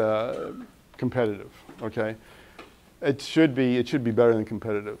competitive. Okay, it should be better than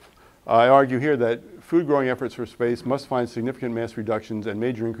competitive. I argue here that food growing efforts for space must find significant mass reductions and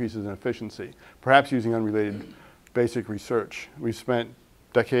major increases in efficiency, perhaps using unrelated basic research. We've spent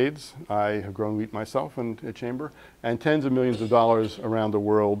decades, I have grown wheat myself in a chamber, and tens of millions of dollars around the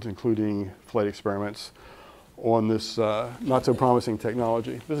world, including flight experiments, on this not so promising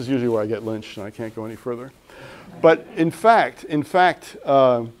technology. This is usually where I get lynched and I can't go any further. But in fact,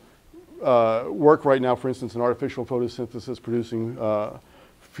 work right now, for instance, in artificial photosynthesis producing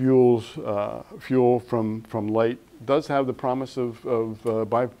fuel from light does have the promise of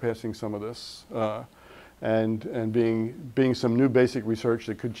bypassing some of this and being some new basic research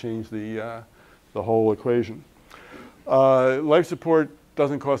that could change the whole equation. Life support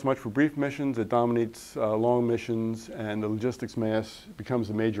doesn't cost much for brief missions. It dominates long missions, and the logistics mass becomes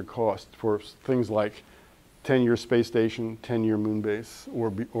a major cost for things like 10-year space station, 10-year moon base,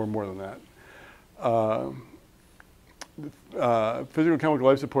 or more than that. Physical chemical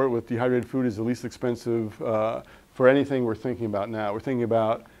life support with dehydrated food is the least expensive for anything we're thinking about now. We're thinking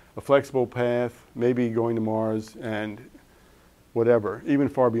about a flexible path, maybe going to Mars, and whatever, even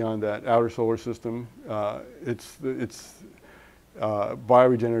far beyond that, outer solar system.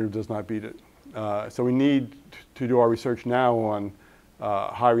 Bioregenerative does not beat it. So we need to do our research now on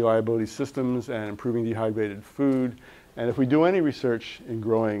high reliability systems and improving dehydrated food. And if we do any research in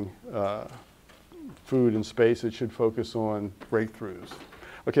growing food in space, it should focus on breakthroughs.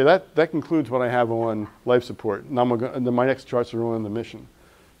 Okay, that concludes what I have on life support. Now my next charts are on the mission.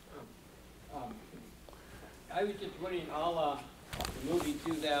 I was just wondering, a la the movie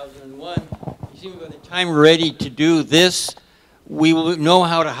 2001, you see, by the time we're ready to do this, we will know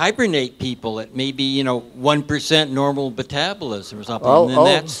how to hibernate people at maybe 1% normal metabolism or something.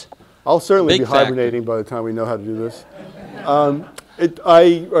 I'll certainly be hibernating by the time we know how to do this.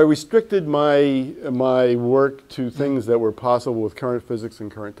 I restricted my work to things that were possible with current physics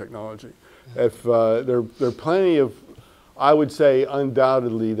and current technology. If there are plenty of, I would say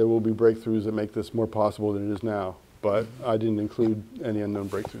undoubtedly there will be breakthroughs that make this more possible than it is now. But I didn't include any unknown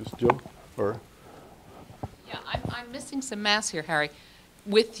breakthroughs. Jill, or? Yeah, I'm missing some mass here, Harry.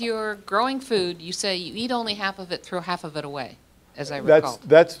 With your growing food, you say you eat only half of it, throw half of it away. as I recall.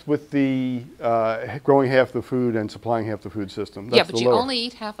 That's with the growing half the food and supplying half the food system. That's yeah, but the you lower. only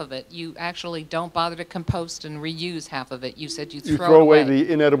eat half of it. You actually don't bother to compost and reuse half of it. You said you throw it away. You throw away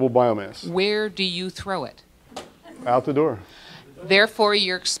the inedible biomass. Where do you throw it? Out the door. Therefore,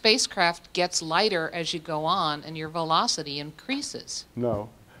 your spacecraft gets lighter as you go on, and your velocity increases. No,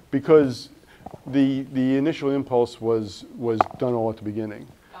 because the initial impulse was done all at the beginning.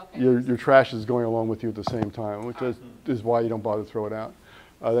 Okay. Your trash is going along with you at the same time, which is why you don't bother to throw it out.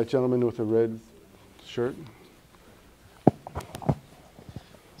 That gentleman with the red shirt.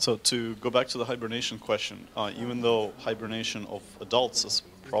 So to go back to the hibernation question, even though hibernation of adults is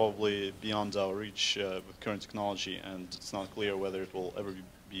probably beyond our reach with current technology, and it's not clear whether it will ever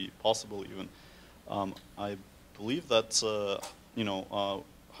be possible even, I believe that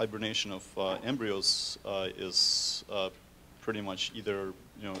hibernation of embryos is pretty much either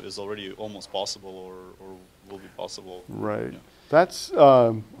is already almost possible or will be possible. Right. That's.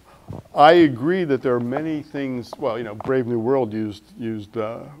 I agree that there are many things. Well, Brave New World used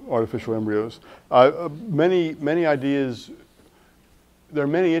artificial embryos. Many ideas. There are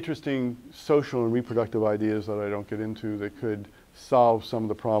many interesting social and reproductive ideas that I don't get into that could solve some of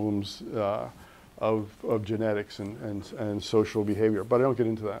the problems of genetics and social behavior. But I don't get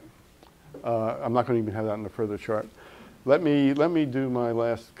into that. I'm not going to even have that in a further chart. Let me do my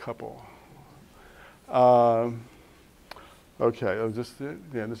last couple. Okay, this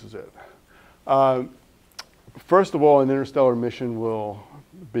is it. First of all, an interstellar mission will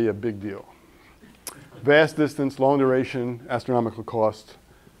be a big deal. Vast distance, long duration, astronomical cost,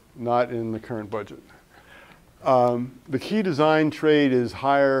 not in the current budget. The key design trait is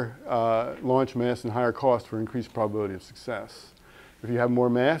higher launch mass and higher cost for increased probability of success. If you have more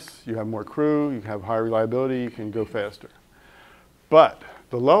mass, you have more crew, you have higher reliability, you can go faster. But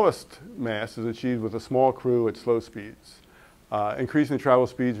the lowest mass is achieved with a small crew at slow speeds. Increasing the travel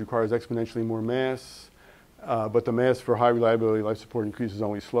speeds requires exponentially more mass, but the mass for high reliability life support increases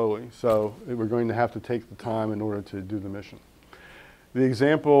only slowly. So we're going to have to take the time in order to do the mission. The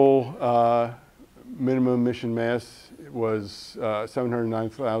example minimum mission mass was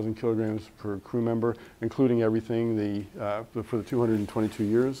 709,000 kilograms per crew member, including everything for the 222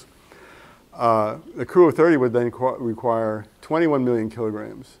 years. A crew of 30 would then require 21 million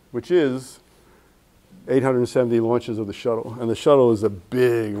kilograms, which is 870 launches of the shuttle. And the shuttle is a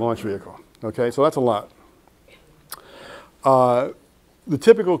big launch vehicle. Okay, so that's a lot. The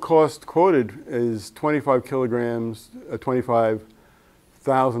typical cost quoted is 25 kilograms,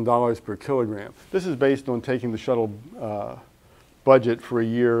 $25,000 per kilogram. This is based on taking the shuttle budget for a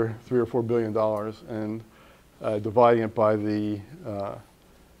year, $3 or $4 billion, and dividing it by the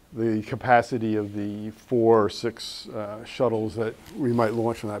capacity of the 4 or 6 shuttles that we might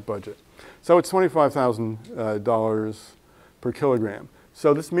launch in that budget. So it's $25,000 per kilogram.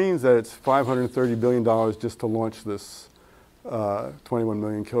 So this means that it's $530 billion just to launch this 21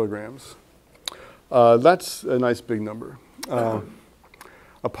 million kilograms. That's a nice big number.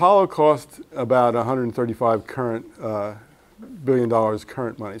 Apollo cost about $135 billion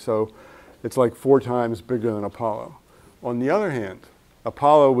current money, so it's like 4 times bigger than Apollo. On the other hand,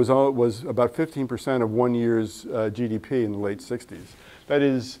 Apollo was about 15% of 1 year's GDP in the late 60s. That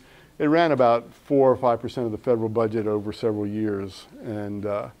is, it ran about 4 or 5% of the federal budget over several years, and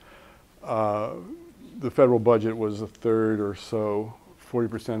the federal budget was a third or so,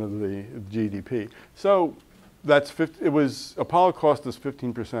 40% of the GDP. So Apollo cost us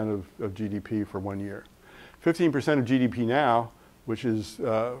 15% of GDP for 1 year. 15% of GDP now, which is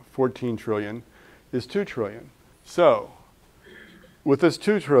 14 trillion, is 2 trillion. So with this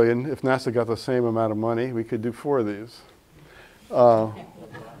 2 trillion, if NASA got the same amount of money, we could do 4 of these.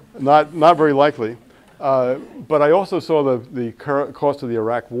 Not very likely. But I also saw the cost of the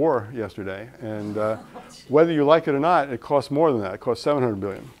Iraq war yesterday, and whether you like it or not, it costs more than that. It costs $700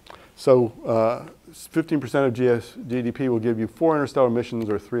 billion. So 15% of GDP will give you 4 interstellar missions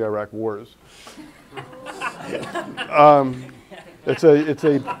or 3 Iraq wars. It's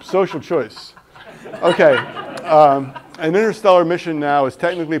a social choice. Okay, an interstellar mission now is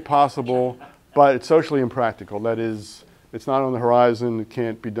technically possible, but it's socially impractical. That is, it's not on the horizon. It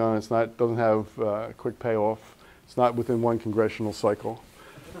can't be done. Doesn't have a quick payoff. It's not within 1 congressional cycle.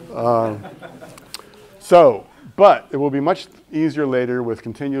 But it will be much easier later with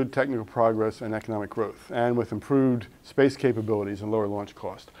continued technical progress and economic growth, and with improved space capabilities and lower launch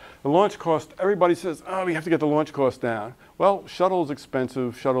cost. The launch cost, everybody says, oh, we have to get the launch cost down. Well, shuttle is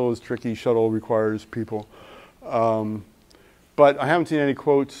expensive. Shuttle is tricky. Shuttle requires people. But I haven't seen any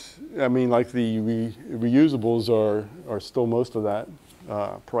quotes. I mean, like the reusables are still most of that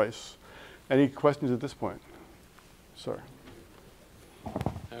price. Any questions at this point? Sir.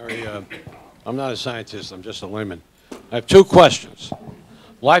 Harry, I'm not a scientist, I'm just a layman. I have two questions.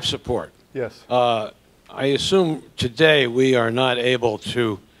 Life support. Yes. I assume today we are not able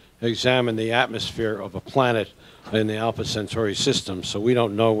to examine the atmosphere of a planet in the Alpha Centauri system, so we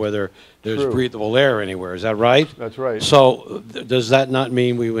don't know whether there's True. breathable air anywhere. Is that right? That's right. So does that not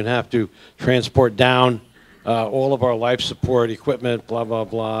mean we would have to transport down all of our life support equipment, blah, blah,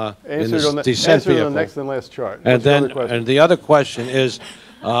 blah, in Answer this on the, descent answer on vehicle? the next and last chart. And What's the then, other question? and the other question is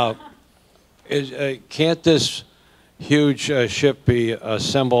can't this huge ship be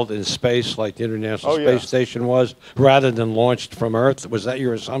assembled in space like the International Space Station was, rather than launched from Earth? Was that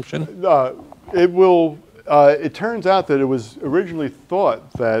your assumption? It will. It turns out that it was originally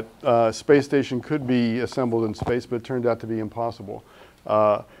thought that space station could be assembled in space, but it turned out to be impossible.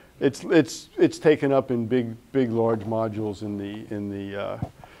 It's taken up in big, large modules in the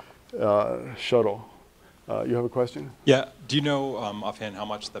shuttle. You have a question? Yeah. Do you know offhand how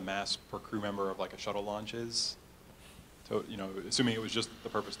much the mass per crew member of like a shuttle launch is? So, you know, assuming it was just the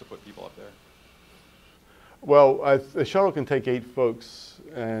purpose to put people up there. Well, a shuttle can take 8 folks,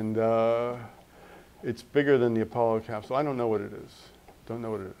 and it's bigger than the Apollo capsule. I don't know what it is. Don't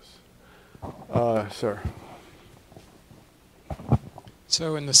know what it is. Sir.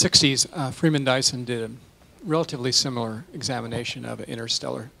 So in the 60s, Freeman Dyson did a relatively similar examination of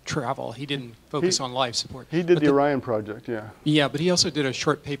interstellar travel. He didn't focus on life support. He did the Orion project, yeah. Yeah, but he also did a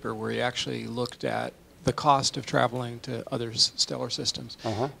short paper where he actually looked at the cost of traveling to other stellar systems.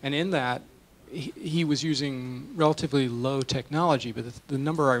 And in that, he was using relatively low technology, but the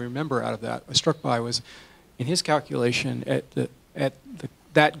number I remember out of that, I was struck by, was in his calculation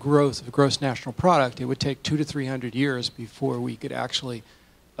that growth of gross national product, it would take 200 to 300 years before we could actually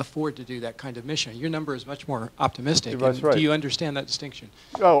afford to do that kind of mission. Your number is much more optimistic. That's right. Do you understand that distinction?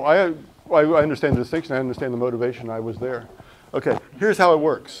 Oh, I understand the distinction. I understand the motivation. I was there. Okay, here's how it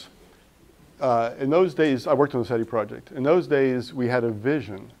works. In those days, I worked on the SETI project. In those days, we had a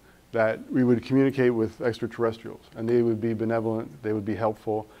vision that we would communicate with extraterrestrials, and they would be benevolent, they would be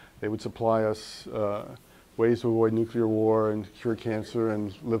helpful, they would supply us ways to avoid nuclear war and cure cancer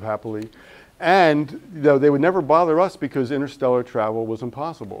and live happily. And they would never bother us because interstellar travel was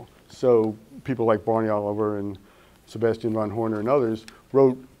impossible. So people like Barney Oliver and Sebastian von Horner and others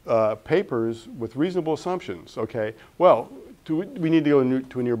wrote papers with reasonable assumptions. Okay, well, we need to go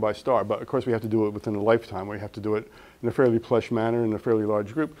to a nearby star, but of course we have to do it within a lifetime. We have to do it in a fairly plush manner in a fairly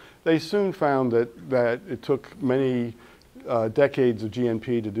large group. They soon found that it took many decades of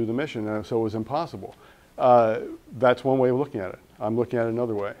GNP to do the mission, and so it was impossible. That's one way of looking at it. I'm looking at it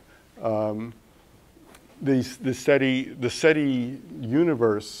another way. The SETI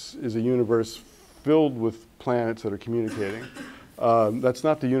universe is a universe filled with planets that are communicating. That's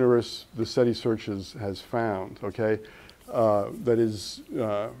not the universe the SETI search has found. Okay, that is,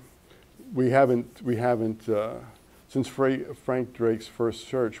 we haven't since Frank Drake's first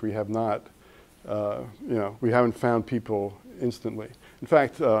search, we have not, we haven't found people instantly. In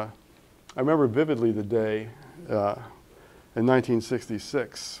fact, I remember vividly the day in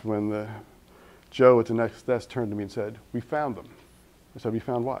 1966 when Joe at the next desk turned to me and said, "We found them." I said, "We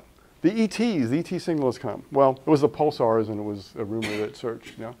found what?" The ETs, the ET signal has come. Well, it was the pulsars and it was a rumor that it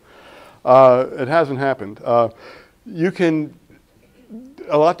searched, It hasn't happened. A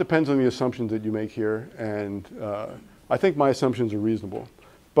lot depends on the assumptions that you make here, and I think my assumptions are reasonable.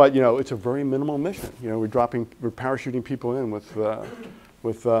 But it's a very minimal mission. We're parachuting people in with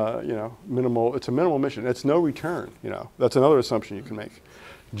minimal. It's a minimal mission. It's no return. That's another assumption you can make.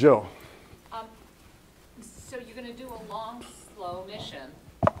 Jill. So you're going to do a long, slow mission,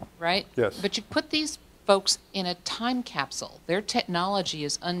 right? Yes. But you put these folks in a time capsule. Their technology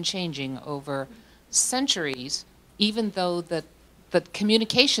is unchanging over centuries, even though the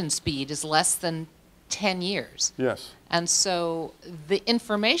communication speed is less than 10 years. Yes. And so the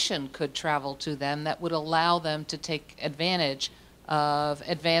information could travel to them that would allow them to take advantage of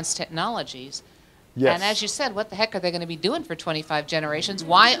advanced technologies. Yes. And as you said, what the heck are they going to be doing for 25 generations?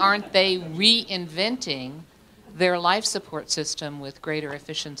 Why aren't they reinventing their life support system with greater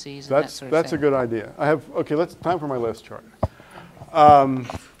efficiencies and that sort of thing? That's a good idea. Time for my last chart.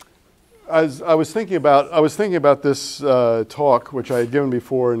 As I was thinking about this talk, which I had given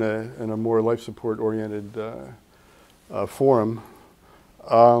before in a more life support oriented forum.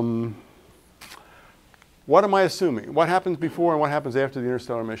 What am I assuming? What happens before and what happens after the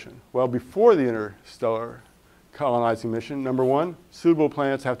interstellar mission? Well, before the interstellar colonizing mission, number one, suitable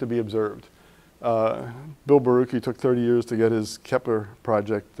planets have to be observed. Bill Baruch took 30 years to get his Kepler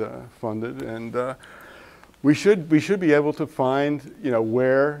project funded, and we should be able to find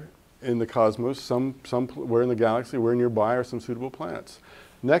where in the cosmos, somewhere in the galaxy, where nearby are some suitable planets.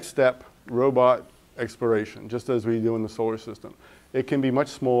 Next step, robot exploration, just as we do in the solar system. It can be much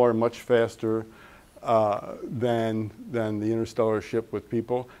smaller, much faster than the interstellar ship with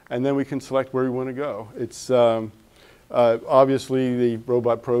people, and then we can select where we want to go. It's obviously the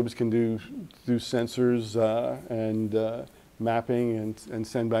robot probes can do sensors and mapping and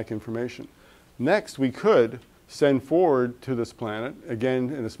send back information. Next, we could send forward to this planet, again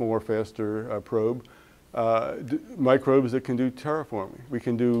in a smaller, faster probe, microbes that can do terraforming. We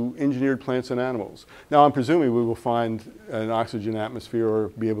can do engineered plants and animals. Now, I'm presuming we will find an oxygen atmosphere or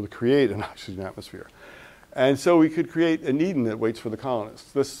be able to create an oxygen atmosphere. And so we could create an Eden that waits for the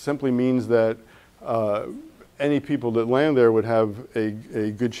colonists. This simply means that any people that land there would have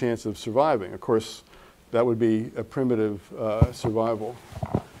a good chance of surviving. Of course, that would be a primitive survival.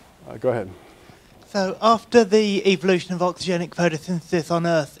 Go ahead. So after the evolution of oxygenic photosynthesis on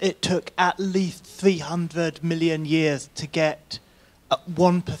Earth, it took at least 300 million years to get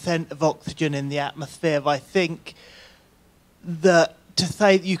 1% of oxygen in the atmosphere. I think that to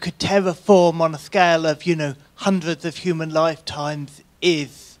say that you could terraform on a scale of, hundreds of human lifetimes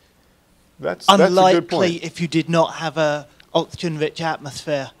is unlikely if you did not have a oxygen-rich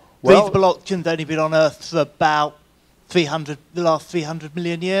atmosphere. Well, breathable oxygen's only been on Earth for about the last 300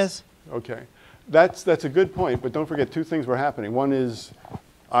 million years. Okay. That's a good point, but don't forget two things were happening. One is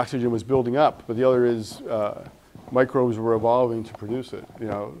oxygen was building up, but the other is microbes were evolving to produce it.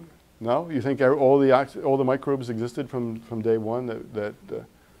 No? You think all the microbes existed from day one?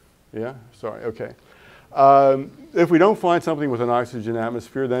 Yeah? Sorry. Okay. If we don't find something with an oxygen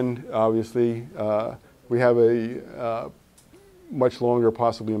atmosphere, then obviously we have a much longer,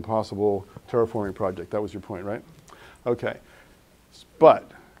 possibly impossible terraforming project. That was your point, right? Okay.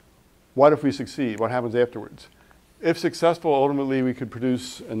 But what if we succeed? What happens afterwards? If successful, ultimately we could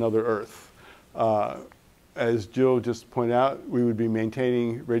produce another Earth. As Jill just pointed out, we would be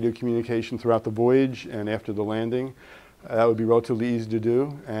maintaining radio communication throughout the voyage and after the landing. That would be relatively easy to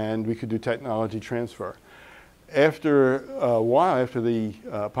do, and we could do technology transfer. After a while, after the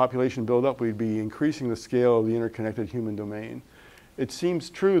population buildup, we'd be increasing the scale of the interconnected human domain. It seems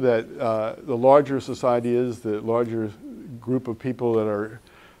true that the larger society is, the larger group of people that are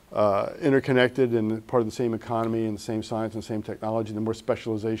interconnected and part of the same economy and the same science and same technology, the more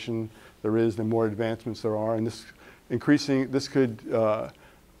specialization there is, the more advancements there are, and this could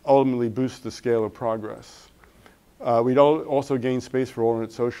ultimately boost the scale of progress. We'd also gain space for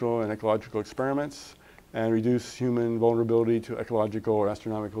alternate social and ecological experiments and reduce human vulnerability to ecological or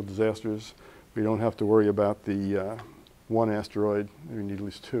astronomical disasters. We don't have to worry about the one asteroid, we need at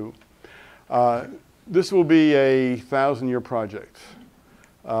least two. This will be a 1,000-year project.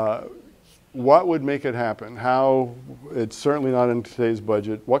 What would make it happen? How? It's certainly not in today's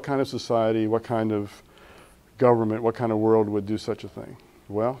budget. What kind of society, what kind of government, what kind of world would do such a thing?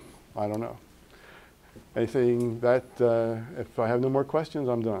 Well, I don't know. Anything that, if I have no more questions,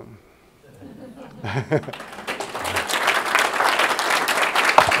 I'm done.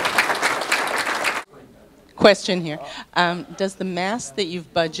 Question here. Does the mass that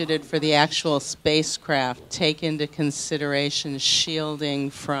you've budgeted for the actual spacecraft take into consideration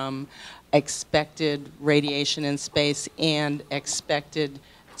shielding from expected radiation in space and expected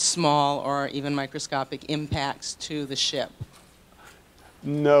small or even microscopic impacts to the ship?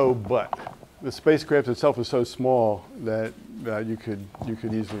 No, but the spacecraft itself is so small that you could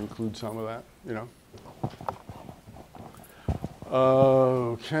easily include some of that,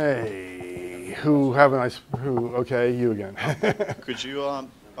 Okay. Okay, you again. Could you go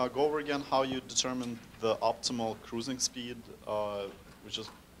over again how you determine the optimal cruising speed, which is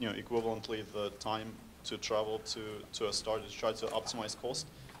equivalently the time to travel to a star to try to optimize cost,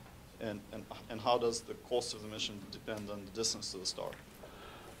 and how does the cost of the mission depend on the distance to the star?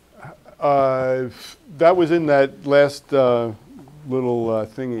 That was in that last little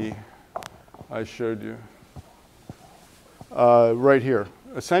thingy I showed you. Right here.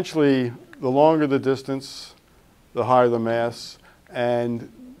 Essentially, the longer the distance, the higher the mass. And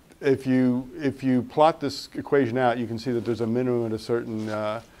if you plot this equation out, you can see that there's a minimum at a certain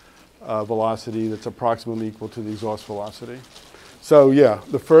velocity that's approximately equal to the exhaust velocity. So yeah,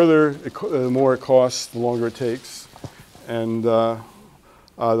 the more it costs, the longer it takes. And the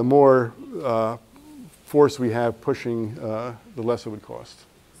more force we have pushing, the less it would cost.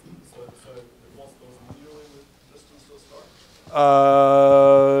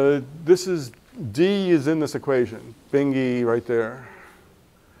 This is, D is in this equation, bingy right there.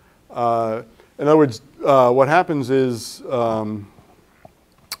 In other words, what happens is, I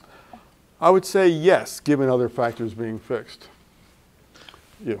would say yes, given other factors being fixed.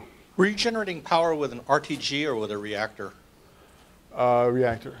 You. Were you generating power with an RTG or with a reactor?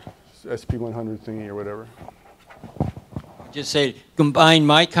 Reactor, SP100 thingy or whatever. Just say, combine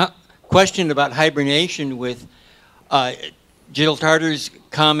my question about hibernation with Jill Tarter's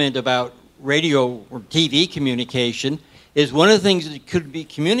comment about radio or TV communication. Is one of the things that could be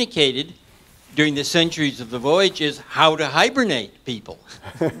communicated during the centuries of the voyage is how to hibernate people.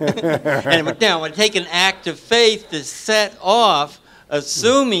 And now it would take an act of faith to set off,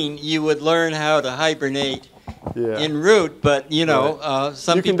 assuming you would learn how to hibernate en route, but you know,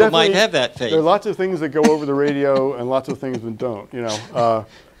 some people might have that faith. There are lots of things that go over the radio and lots of things that don't, you know.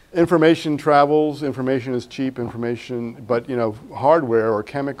 Information travels, information is cheap, but you know, hardware or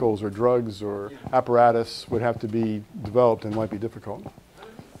chemicals or drugs or apparatus would have to be developed and might be difficult.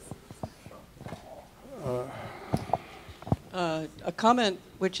 A comment,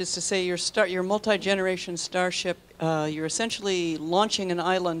 which is to say your multi-generation Starship, you're essentially launching an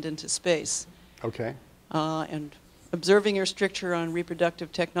island into space. Okay. And observing your stricture on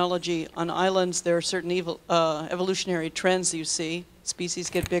reproductive technology, on islands there are certain evolutionary trends you see. Species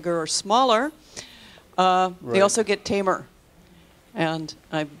get bigger or smaller. They also get tamer. And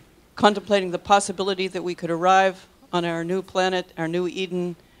I'm contemplating the possibility that we could arrive on our new planet, our new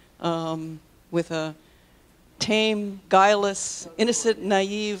Eden, with a tame, guileless, innocent,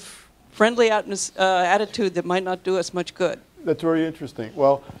 naive, friendly attitude that might not do us much good. That's very interesting.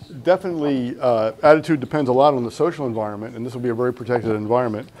 Well, definitely attitude depends a lot on the social environment, and this will be a very protected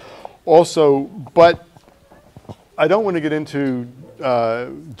environment. Also, but I don't want to get into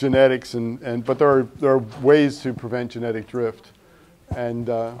genetics, but there are ways to prevent genetic drift. And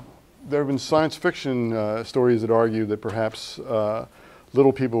there have been science fiction stories that argue that perhaps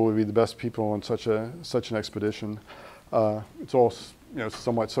little people would be the best people on such an expedition. It's all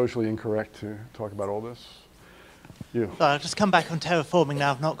somewhat socially incorrect to talk about all this. You. Sorry, I'll just come back on terraforming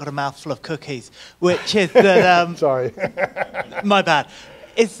now. I've not got a mouthful of cookies, which is that. Sorry. My bad.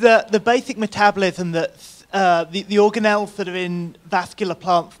 It's the basic metabolism that the organelles that are in vascular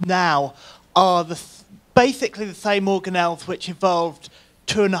plants now are basically the same organelles which evolved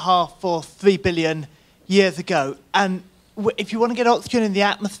 2.5 or 3 billion years ago. And if you want to get oxygen in the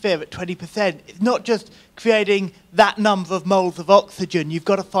atmosphere at 20%, it's not just creating that number of moles of oxygen. You've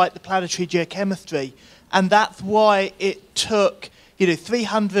got to fight the planetary geochemistry. And that's why it took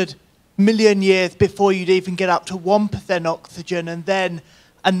 300 million years before you'd even get up to 1% oxygen, and then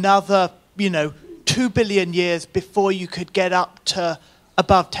another 2 billion years before you could get up to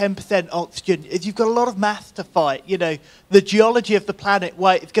above 10% oxygen. You've got a lot of mass to fight. The geology of the planet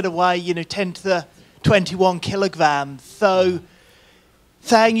is going to weigh 10 to the 21 kilograms. So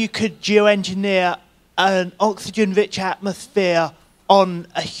saying you could geoengineer an oxygen-rich atmosphere on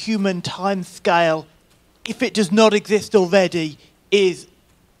a human time scale, if it does not exist already, is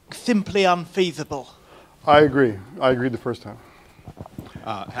simply unfeasible. I agree. I agreed the first time.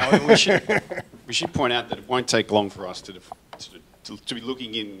 However, we should point out that it won't take long for us to be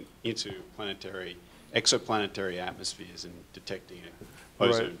looking into exoplanetary atmospheres and detecting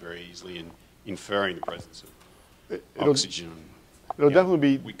ozone very easily and inferring the presence of oxygen. It'll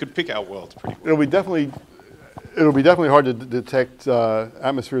definitely be. We could pick our worlds pretty well. It'll be definitely hard to detect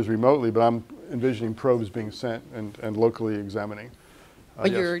atmospheres remotely, but I'm envisioning probes being sent and locally examining.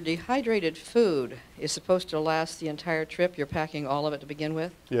 But your dehydrated food is supposed to last the entire trip. You're packing all of it to begin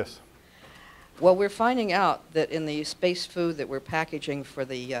with? Yes. Well, we're finding out that in the space food that we're packaging for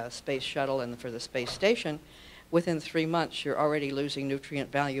the space shuttle and for the space station, within 3 months you're already losing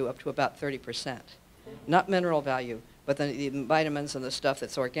nutrient value up to about 30%. Not mineral value, but the vitamins and the stuff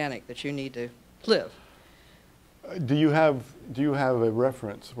that's organic that you need to live. Do you have a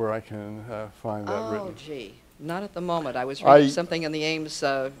reference where I can find that written? Oh, gee. Not at the moment. I was reading something in the Ames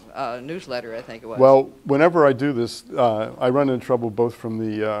newsletter, I think it was. Well, whenever I do this, I run into trouble both from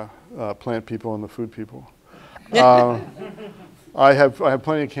the plant people and the food people. I have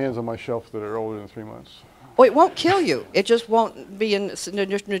plenty of cans on my shelf that are older than 3 months. Well, it won't kill you. It just won't be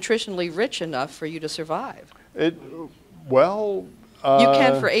nutritionally rich enough for you to survive. Well... you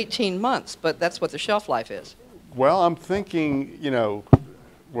can for 18 months, but that's what the shelf life is. Well, I'm thinking,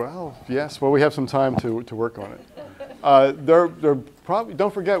 well, yes. Well, we have some time to work on it. They're probably.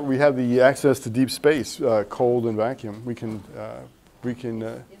 Don't forget, we have the access to deep space, cold and vacuum. We can. It's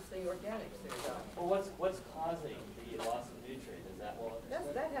the organics. Well, what's causing the loss of nutrient? Is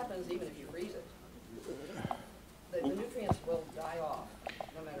that that happens even if you freeze it. The nutrients will die off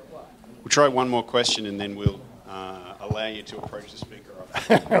no matter what. We'll try one more question and then we'll allow you to approach the speaker.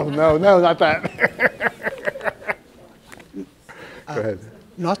 Oh, no, not that. Go ahead.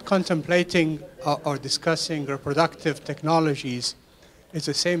 Not contemplating or discussing reproductive technologies It's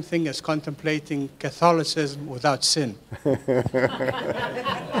the same thing as contemplating Catholicism without sin.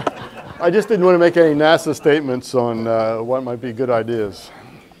 I just didn't want to make any NASA statements on what might be good ideas.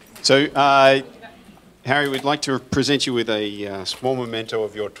 So, Harry, we'd like to present you with a small memento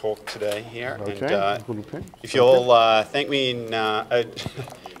of your talk today here. Okay. And if you'll thank me in,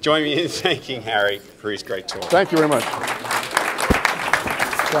 join me in thanking Harry for his great talk. Thank you very much.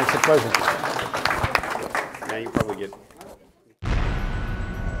 Thanks, a pleasure. Now you